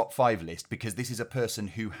actual top 5 list because this is a person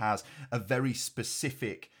who has a very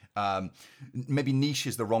specific, maybe niche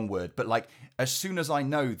is the wrong word, but like as soon as I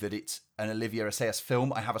know that it's an Olivier Assayas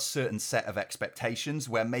film, I have a certain set of expectations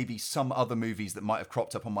where maybe some other movies that might have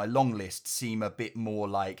cropped up on my long list seem a bit more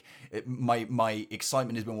like my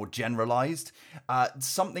excitement is a bit more generalized.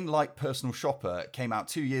 Something like Personal Shopper came out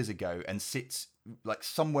 2 years ago and sits like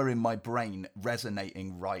somewhere in my brain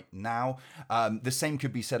resonating right now. The same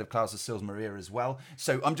could be said of Clouds of Sils Maria as well.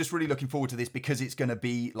 So I'm just really looking forward to this because it's going to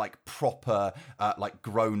be like proper, like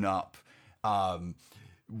grown up,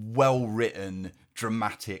 well-written,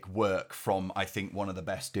 dramatic work from, I think, one of the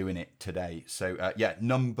best doing it today. So, yeah,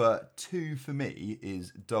 number 2 for me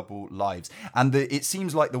is Double Lives. And it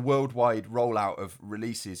seems like the worldwide rollout of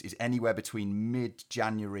releases is anywhere between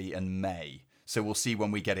mid-January and May. So we'll see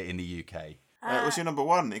when we get it in the UK. What's your number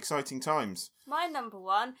 1? Exciting times. My number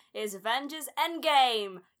 1 is Avengers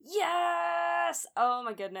Endgame. Yes! Oh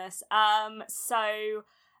my goodness. So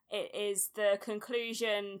it is the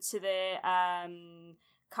conclusion to the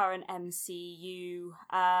current MCU.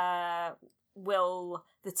 Will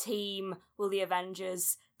the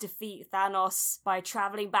Avengers defeat Thanos by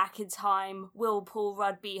travelling back in time? Will Paul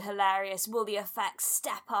Rudd be hilarious? Will the effects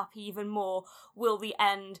step up even more? Will the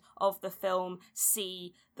end of the film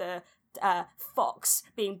see the Fox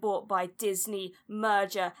being bought by Disney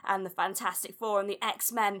merger and the Fantastic Four and the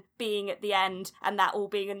X-Men being at the end and that all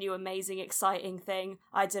being a new amazing exciting thing?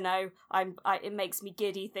 I don't know. It makes me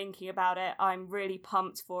giddy thinking about it. I'm really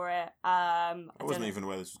pumped for it. I wasn't even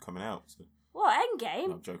aware this was coming out. So. What, Endgame?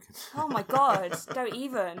 No, I'm joking. Oh my god, don't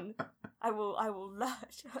even. I will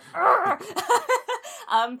lurch.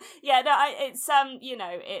 It's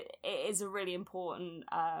it is a really important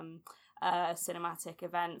cinematic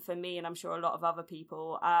event for me, and I'm sure a lot of other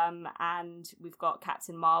people. And we've got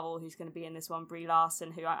Captain Marvel, who's going to be in this one, Brie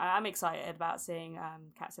Larson, who I'm excited about seeing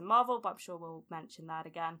Captain Marvel, but I'm sure we'll mention that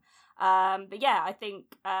again. But yeah, I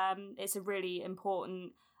think it's a really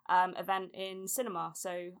important event in cinema,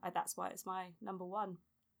 so that's why it's my number 1.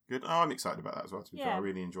 Good. Oh, I'm excited about that as well. To be fair, I Yeah.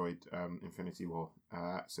 really enjoyed Infinity War.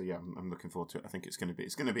 So yeah, I'm looking forward to it. I think it's going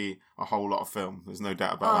to be a whole lot of film. There's no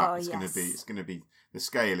doubt about that. It's going to be the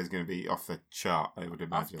scale is going to be off the chart, I would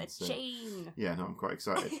imagine. Off the chain. Yeah, no, I'm quite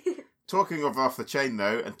excited. Talking of off the chain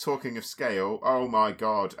though, and talking of scale, oh my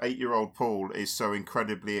god, 8-year-old Paul is so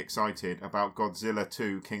incredibly excited about Godzilla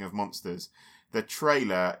 2 King of Monsters. The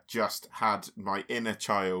trailer just had my inner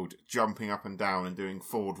child jumping up and down and doing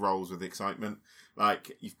forward rolls with excitement.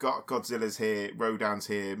 Like, you've got Godzilla's here, Rodan's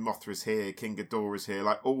here, Mothra's here, King Ghidorah's here,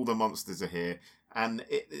 like, all the monsters are here. And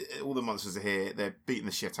all the monsters are here, they're beating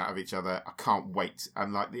the shit out of each other. I can't wait.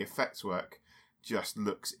 And, like, the effects work just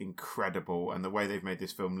looks incredible, and the way they've made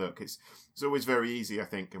this film look, it's always very easy, I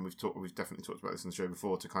think, and we've definitely talked about this on the show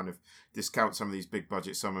before, to kind of discount some of these big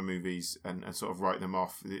budget summer movies and sort of write them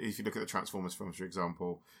off. If you look at the Transformers films, for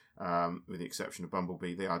example, with the exception of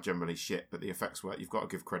Bumblebee, they are generally shit, but the effects work. You've got to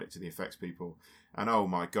give credit to the effects people. And oh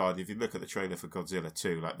my god, if you look at the trailer for Godzilla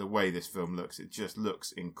 2, like the way this film looks, it just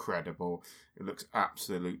looks incredible. It looks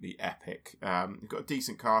absolutely epic. You've got a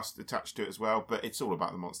decent cast attached to it as well, but it's all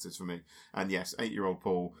about the monsters for me. And yes, 8-year-old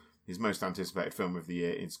Paul, his most anticipated film of the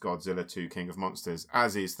year is Godzilla 2 King of Monsters,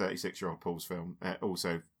 as is 36-year-old Paul's film,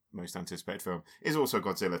 also most anticipated film, is also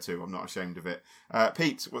Godzilla 2. I'm not ashamed of it.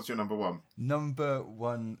 Pete, what's your number 1? Number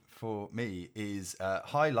 1 for me is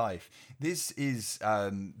High Life. This is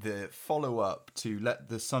the follow-up to Let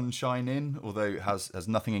the Sun Shine In, although it has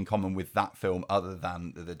nothing in common with that film other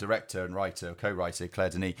than the director and co-writer, Claire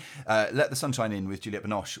Denis. Let the Sun Shine In with Juliette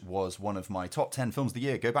Binoche was one of my top 10 films of the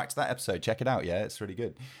year. Go back to that episode, check it out, yeah, it's really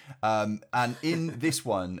good. And in this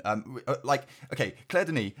one, Claire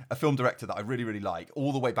Denis, a film director that I really, really like,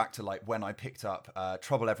 all the way back back to like when I picked up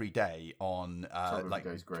Trouble Every Day on like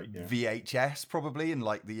Every Day's great, yeah. VHS probably in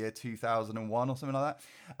like the year 2001 or something like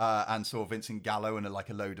that, and saw Vincent Gallo and like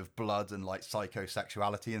a load of blood and like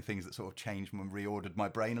psychosexuality and things that sort of changed and reordered my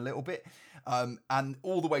brain a little bit, and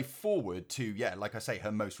all the way forward to like I say,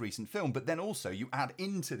 her most recent film. But then also you add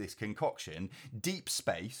into this concoction Deep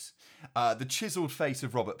Space, the chiseled face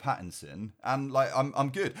of Robert Pattinson, and like I'm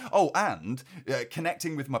good. Oh, and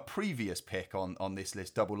connecting with my previous pick on this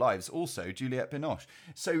list, Double Lives, also Juliette Binoche.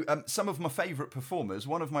 So some of my favourite performers,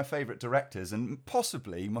 one of my favourite directors, and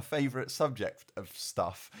possibly my favourite subject of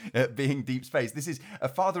stuff being Deep Space. This is a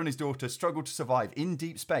father and his daughter struggle to survive in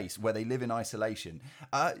deep space where they live in isolation.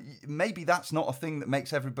 Maybe that's not a thing that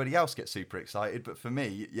makes everybody else get super excited, but for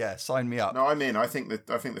me, sign me up. No, I think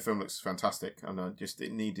the film looks fantastic, and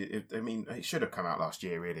it should have come out last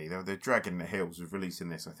year. Really, they're dragging the heels with releasing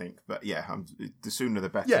this, I think. But the sooner the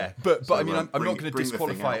better. Yeah, but I mean, I'm not going to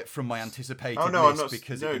disqualify it from my anticipated list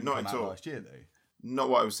because it didn't come out last year, though.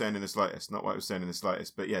 Not what I was saying in the slightest.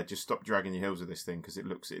 But just stop dragging your heels with this thing because it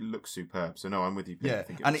looks superb. So no, I'm with you, Pete. Yeah,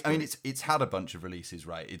 I mean, it's had a bunch of releases,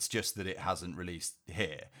 right? It's just that it hasn't released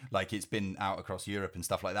here. Like it's been out across Europe and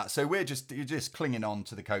stuff like that. So you're just clinging on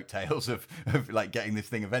to the coattails of like getting this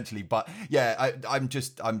thing eventually. But I'm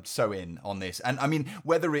so in on this. And I mean,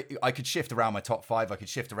 I could shift around my top 5, I could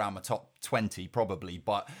shift around my top 20 probably,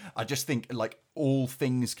 but I just think like all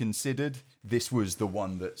things considered, this was the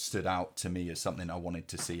one that stood out to me as something I wanted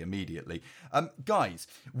to see immediately. Guys,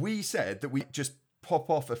 we said that we just pop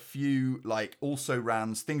off a few like also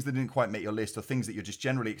rans, things that didn't quite make your list or things that you're just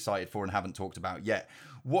generally excited for and haven't talked about yet.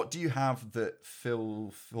 What do you have that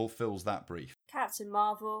fulfills that brief? Captain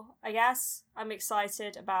Marvel, I guess. I'm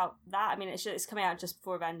excited about that. I mean, it's coming out just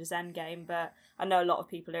before Avengers Endgame, but I know a lot of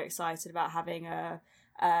people are excited about having a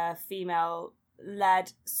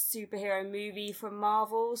female-led superhero movie from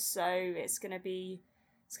Marvel, so it's gonna be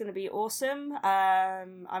awesome.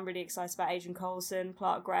 I'm really excited about Agent Coulson,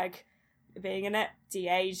 Clark Gregg being in it,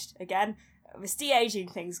 de-aged again. This de-aging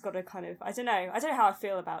thing's got to kind of, I don't know how I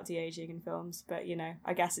feel about de-aging in films, but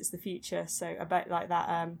I guess it's the future. So a bit like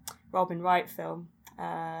that Robin Wright film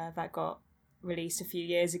that got released a few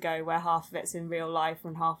years ago, where half of it's in real life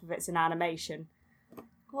and half of it's in animation.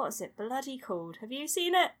 What is it bloody called? Have you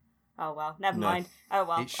seen it? Oh well, never mind. Oh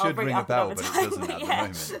well, it should I'll bring ring it a up bell, another but time. it doesn't at the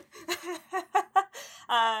moment.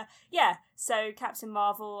 So Captain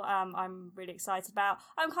Marvel, I'm really excited about.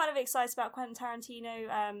 I'm kind of excited about Quentin Tarantino.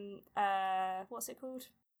 What's it called?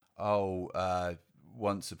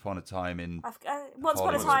 Once Upon a Time in Once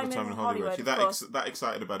Upon a Time in Hollywood. You're that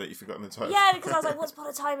excited about it, you've forgotten the title. Yeah, because I was like, Once Upon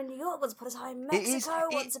a Time in New York, Once Upon a Time in Mexico,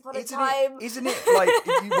 Once Upon a Time. Isn't it like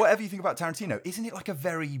whatever you think about Tarantino? Isn't it like a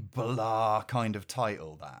very blah kind of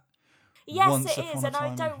title that? Yes, Once it is, and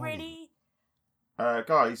I don't really.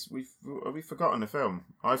 Guys, we've forgotten a film.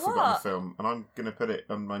 I've forgotten a film, and I'm going to put it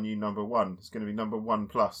on my new number 1. It's going to be number 1+.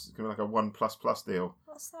 It's going to be like a 1++ deal.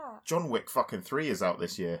 What's that? John Wick fucking 3 is out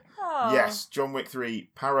this year. Oh. Yes, John Wick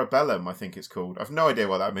 3 Parabellum, I think it's called. I've no idea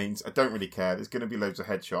what that means. I don't really care. There's going to be loads of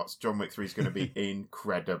headshots. John Wick 3 is going to be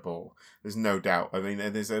incredible. There's no doubt. I mean,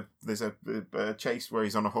 there's a chase where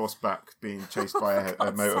he's on a horseback being chased by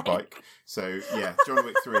a motorbike. So yeah, John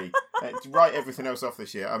Wick 3. Write everything else off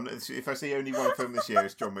this year. If I see only one film this year,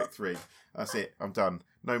 it's John Wick 3. That's it. I'm done.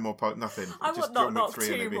 No more nothing. I Just want John Wick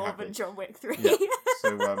 3 2 more than John Wick 3. Yeah.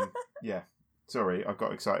 So yeah. Sorry, I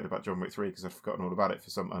got excited about John Wick 3 because I've forgotten all about it for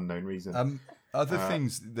some unknown reason. Other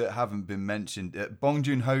things that haven't been mentioned. Bong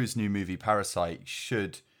Joon-ho's new movie Parasite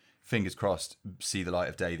should, fingers crossed, see the light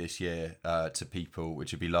of day this year to people,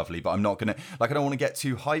 which would be lovely. But I'm not going to, I don't want to get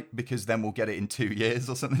too hyped because then we'll get it in 2 years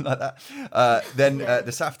or something like that.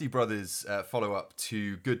 The Safdie brothers follow-up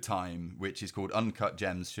to Good Time, which is called Uncut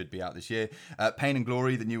Gems, should be out this year. Pain and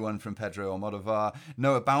Glory, the new one from Pedro Almodovar.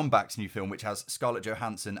 Noah Baumbach's new film, which has Scarlett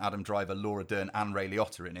Johansson, Adam Driver, Laura Dern, and Ray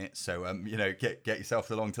Liotta in it. So, get yourself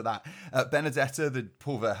along to that. Benedetta, the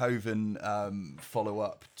Paul Verhoeven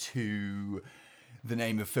follow-up to the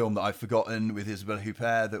name of film that I've forgotten with Isabelle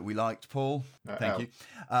Huppert that we liked, Paul. Thank you.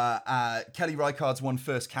 Kelly Reichardt's One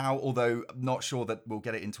First Cow, although I'm not sure that we'll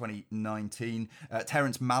get it in 2019.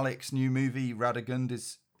 Terrence Malick's new movie, Radagund,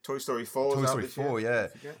 is... Toy Story 4 Toy Story 4, yeah.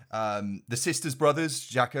 The Sisters Brothers,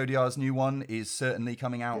 Jacques Audiard's new one, is certainly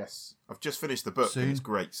coming out. Yes. I've just finished the book soon. And it's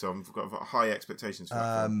great, so I've got high expectations for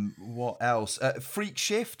that film. What else? Freak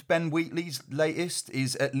Shift, Ben Wheatley's latest,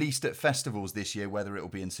 is at least at festivals this year. Whether it will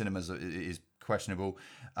be in cinemas is questionable.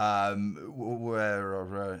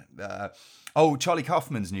 Charlie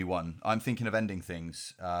Kaufman's new one, I'm Thinking of Ending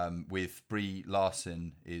Things, with Brie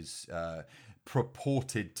Larson, is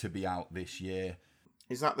purported to be out this year.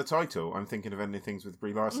 Is that the title? I'm thinking of Ending Things with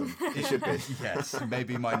Brie Larson. It should be. Yes,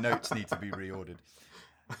 maybe my notes need to be reordered.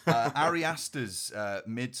 Ari Aster's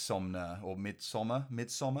Midsomner. Oh, okay.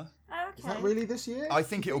 Is that really this year? I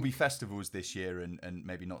think it'll be festivals this year and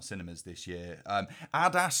maybe not cinemas this year.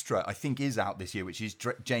 Ad Astra, I think, is out this year, which is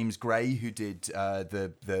James Gray, who did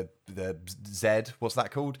the Z. What's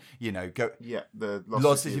that called? The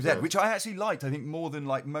Lost City of Z, which I actually liked. I think more than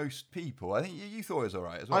like most people. I think you thought it was all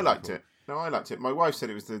right as well. I liked it. No, I liked it. My wife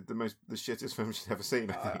said it was the shittest film she'd ever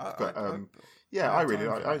seen. I think, I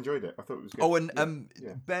enjoyed it. I thought it was good. Oh, and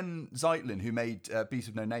Ben Zeitlin, who made Beast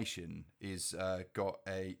of No Nation, is got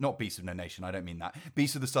a not Beast of No Nation. I don't mean that.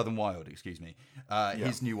 Beast of the Southern Wild. Excuse me.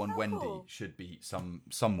 His new one, Wendy, should be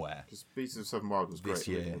somewhere. Beast of the Southern Wild was this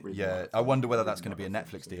great. year. Really I wonder whether that's going to be a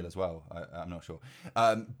Netflix deal as well. I'm not sure.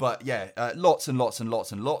 But yeah, lots and lots and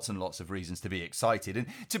lots and lots and lots of reasons to be excited. And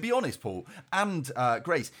to be honest, Paul and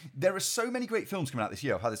Grace, there are so many great films coming out this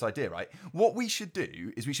year. I've had this idea, right? What we should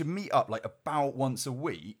do is we should meet up like about once a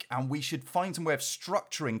week, and we should find some way of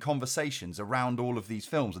structuring conversations around all of these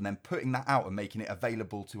films and then putting that out and making it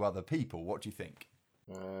available to other people. What do you think?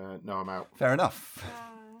 No, I'm out. Fair enough.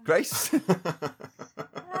 Grace?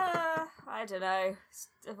 I don't know.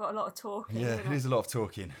 I've got a lot of talking. Yeah, it is a lot of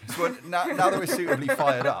talking. So now that we're suitably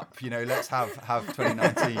fired up, let's have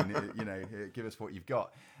 2019. Give us what you've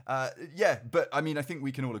got. But I mean, I think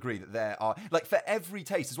we can all agree that there are, like, for every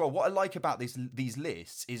taste as well. What I like about these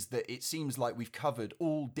lists is that it seems like we've covered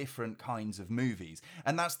all different kinds of movies,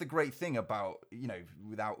 and that's the great thing about,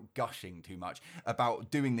 without gushing too much, about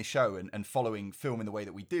doing this show and following film in the way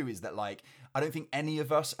that we do, is that, like, I don't think any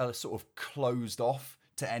of us are sort of closed off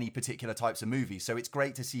to any particular types of movies. So it's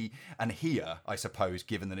great to see and hear, I suppose,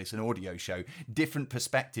 given that it's an audio show, different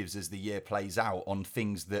perspectives as the year plays out on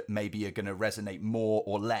things that maybe are going to resonate more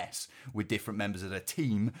or less with different members of the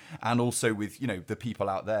team, and also with, the people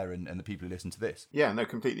out there and the people who listen to this. Yeah, no,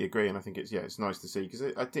 completely agree. And I think it's nice to see, because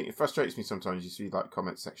I think it frustrates me sometimes. You see like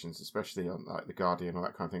comment sections, especially on like The Guardian or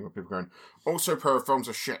that kind of thing, where people are going, all superhero films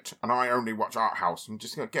are shit and I only watch art house. I'm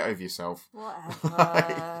just going to get over yourself.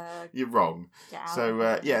 Whatever. You're wrong.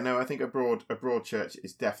 So I think a broad church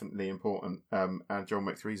is definitely important. And John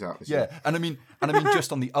Wick 3's out this year. Yeah, and I mean,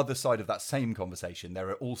 just on the other side of that same conversation, there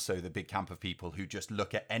are also the big camp of people who just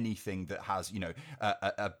look at anything that has,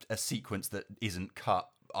 a sequence that isn't cut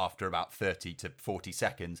after about 30 to 40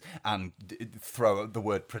 seconds and throw the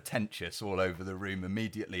word pretentious all over the room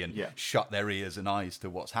immediately and shut their ears and eyes to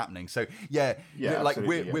what's happening. So like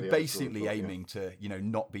we're basically aiming to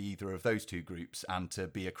not be either of those two groups, and to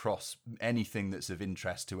be across anything that's of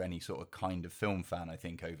interest to any sort of kind of film fan, I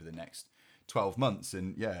think, over the next 12 months.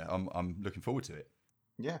 And I'm looking forward to it.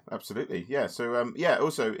 Yeah, absolutely. Yeah, so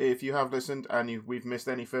also, if you have listened and we've missed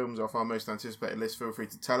any films off our most anticipated list, feel free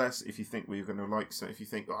to tell us. If you think we're going to like, so if you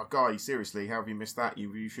think, oh, Guy, seriously, how have you missed that?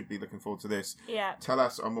 You should be looking forward to this. Yeah. Tell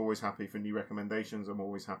us. I'm always happy for new recommendations. I'm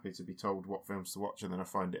always happy to be told what films to watch, and then I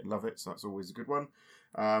find it and love it, so that's always a good one.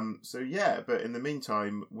 But in the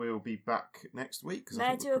meantime, we'll be back next week. May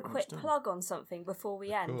I do a quick plug on something before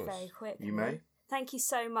we end? Very quickly. You may. Thank you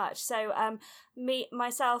so much. So,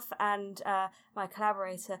 myself and my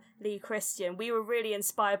collaborator, Lee Christian, we were really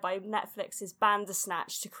inspired by Netflix's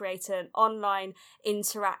Bandersnatch to create an online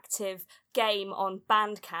interactive game on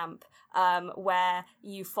Bandcamp, where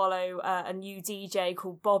you follow a new DJ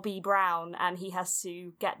called Bobby Brown, and he has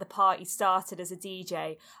to get the party started as a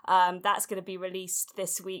DJ. That's going to be released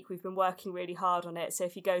this week. We've been working really hard on it. So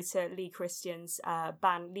if you go to Lee Christian's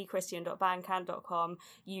leechristian.bandcamp.com,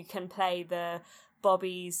 you can play the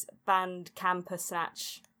Bobby's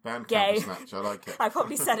Bandcampersnatch game. Snatch, I like it. I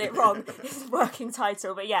probably said it wrong. It's a working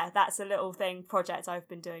title, but yeah, that's a little project I've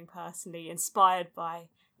been doing personally, inspired by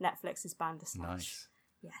Netflix's Bandersnatch. Nice.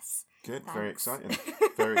 Yes. Good, Thanks. very exciting.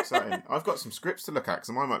 Very exciting. I've got some scripts to look at, because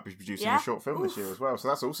I might be producing a short film this year as well, so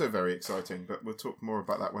that's also very exciting, but we'll talk more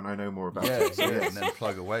about that when I know more about it. And then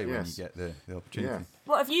plug away when you get the opportunity. Yeah.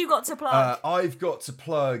 What have you got to plug? I've got to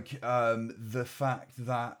plug the fact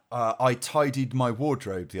that I tidied my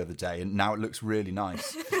wardrobe the other day, and now it looks really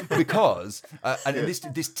nice. Because, and this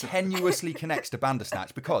tenuously connects to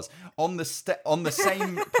Bandersnatch, because on the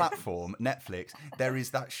same platform, Netflix, there is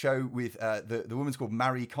that show with the woman's called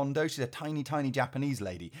Marie Kondo. She's a tiny, tiny Japanese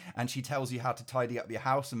lady, and she tells you how to tidy up your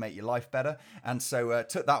house and make your life better. And so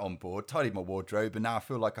took that on board, tidied my wardrobe, and now I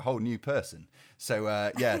feel like a whole new person. So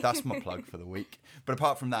that's my plug for the week. But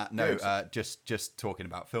apart from that, no, just talking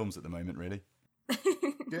about films at the moment, really.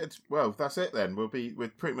 Good. Well, that's it then. We're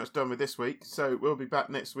pretty much done with this week, so we'll be back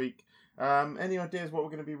next week. Any ideas what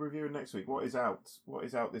we're going to be reviewing next week? What is out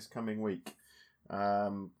this coming week?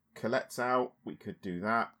 Colette's out. We could do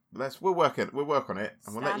that. We'll work on it,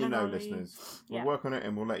 and we'll let you know, listeners. We'll work on it,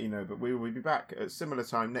 and we'll let you know. But we will be back at similar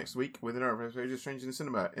time next week with another episode of Stranger in the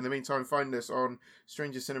Cinema. In the meantime, find us on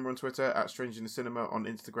Stranger Cinema on Twitter, at Stranger in the Cinema on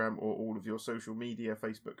Instagram, or all of your social media,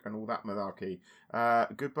 Facebook, and all that malarkey.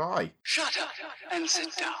 Goodbye. Shut up and sit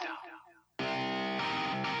down.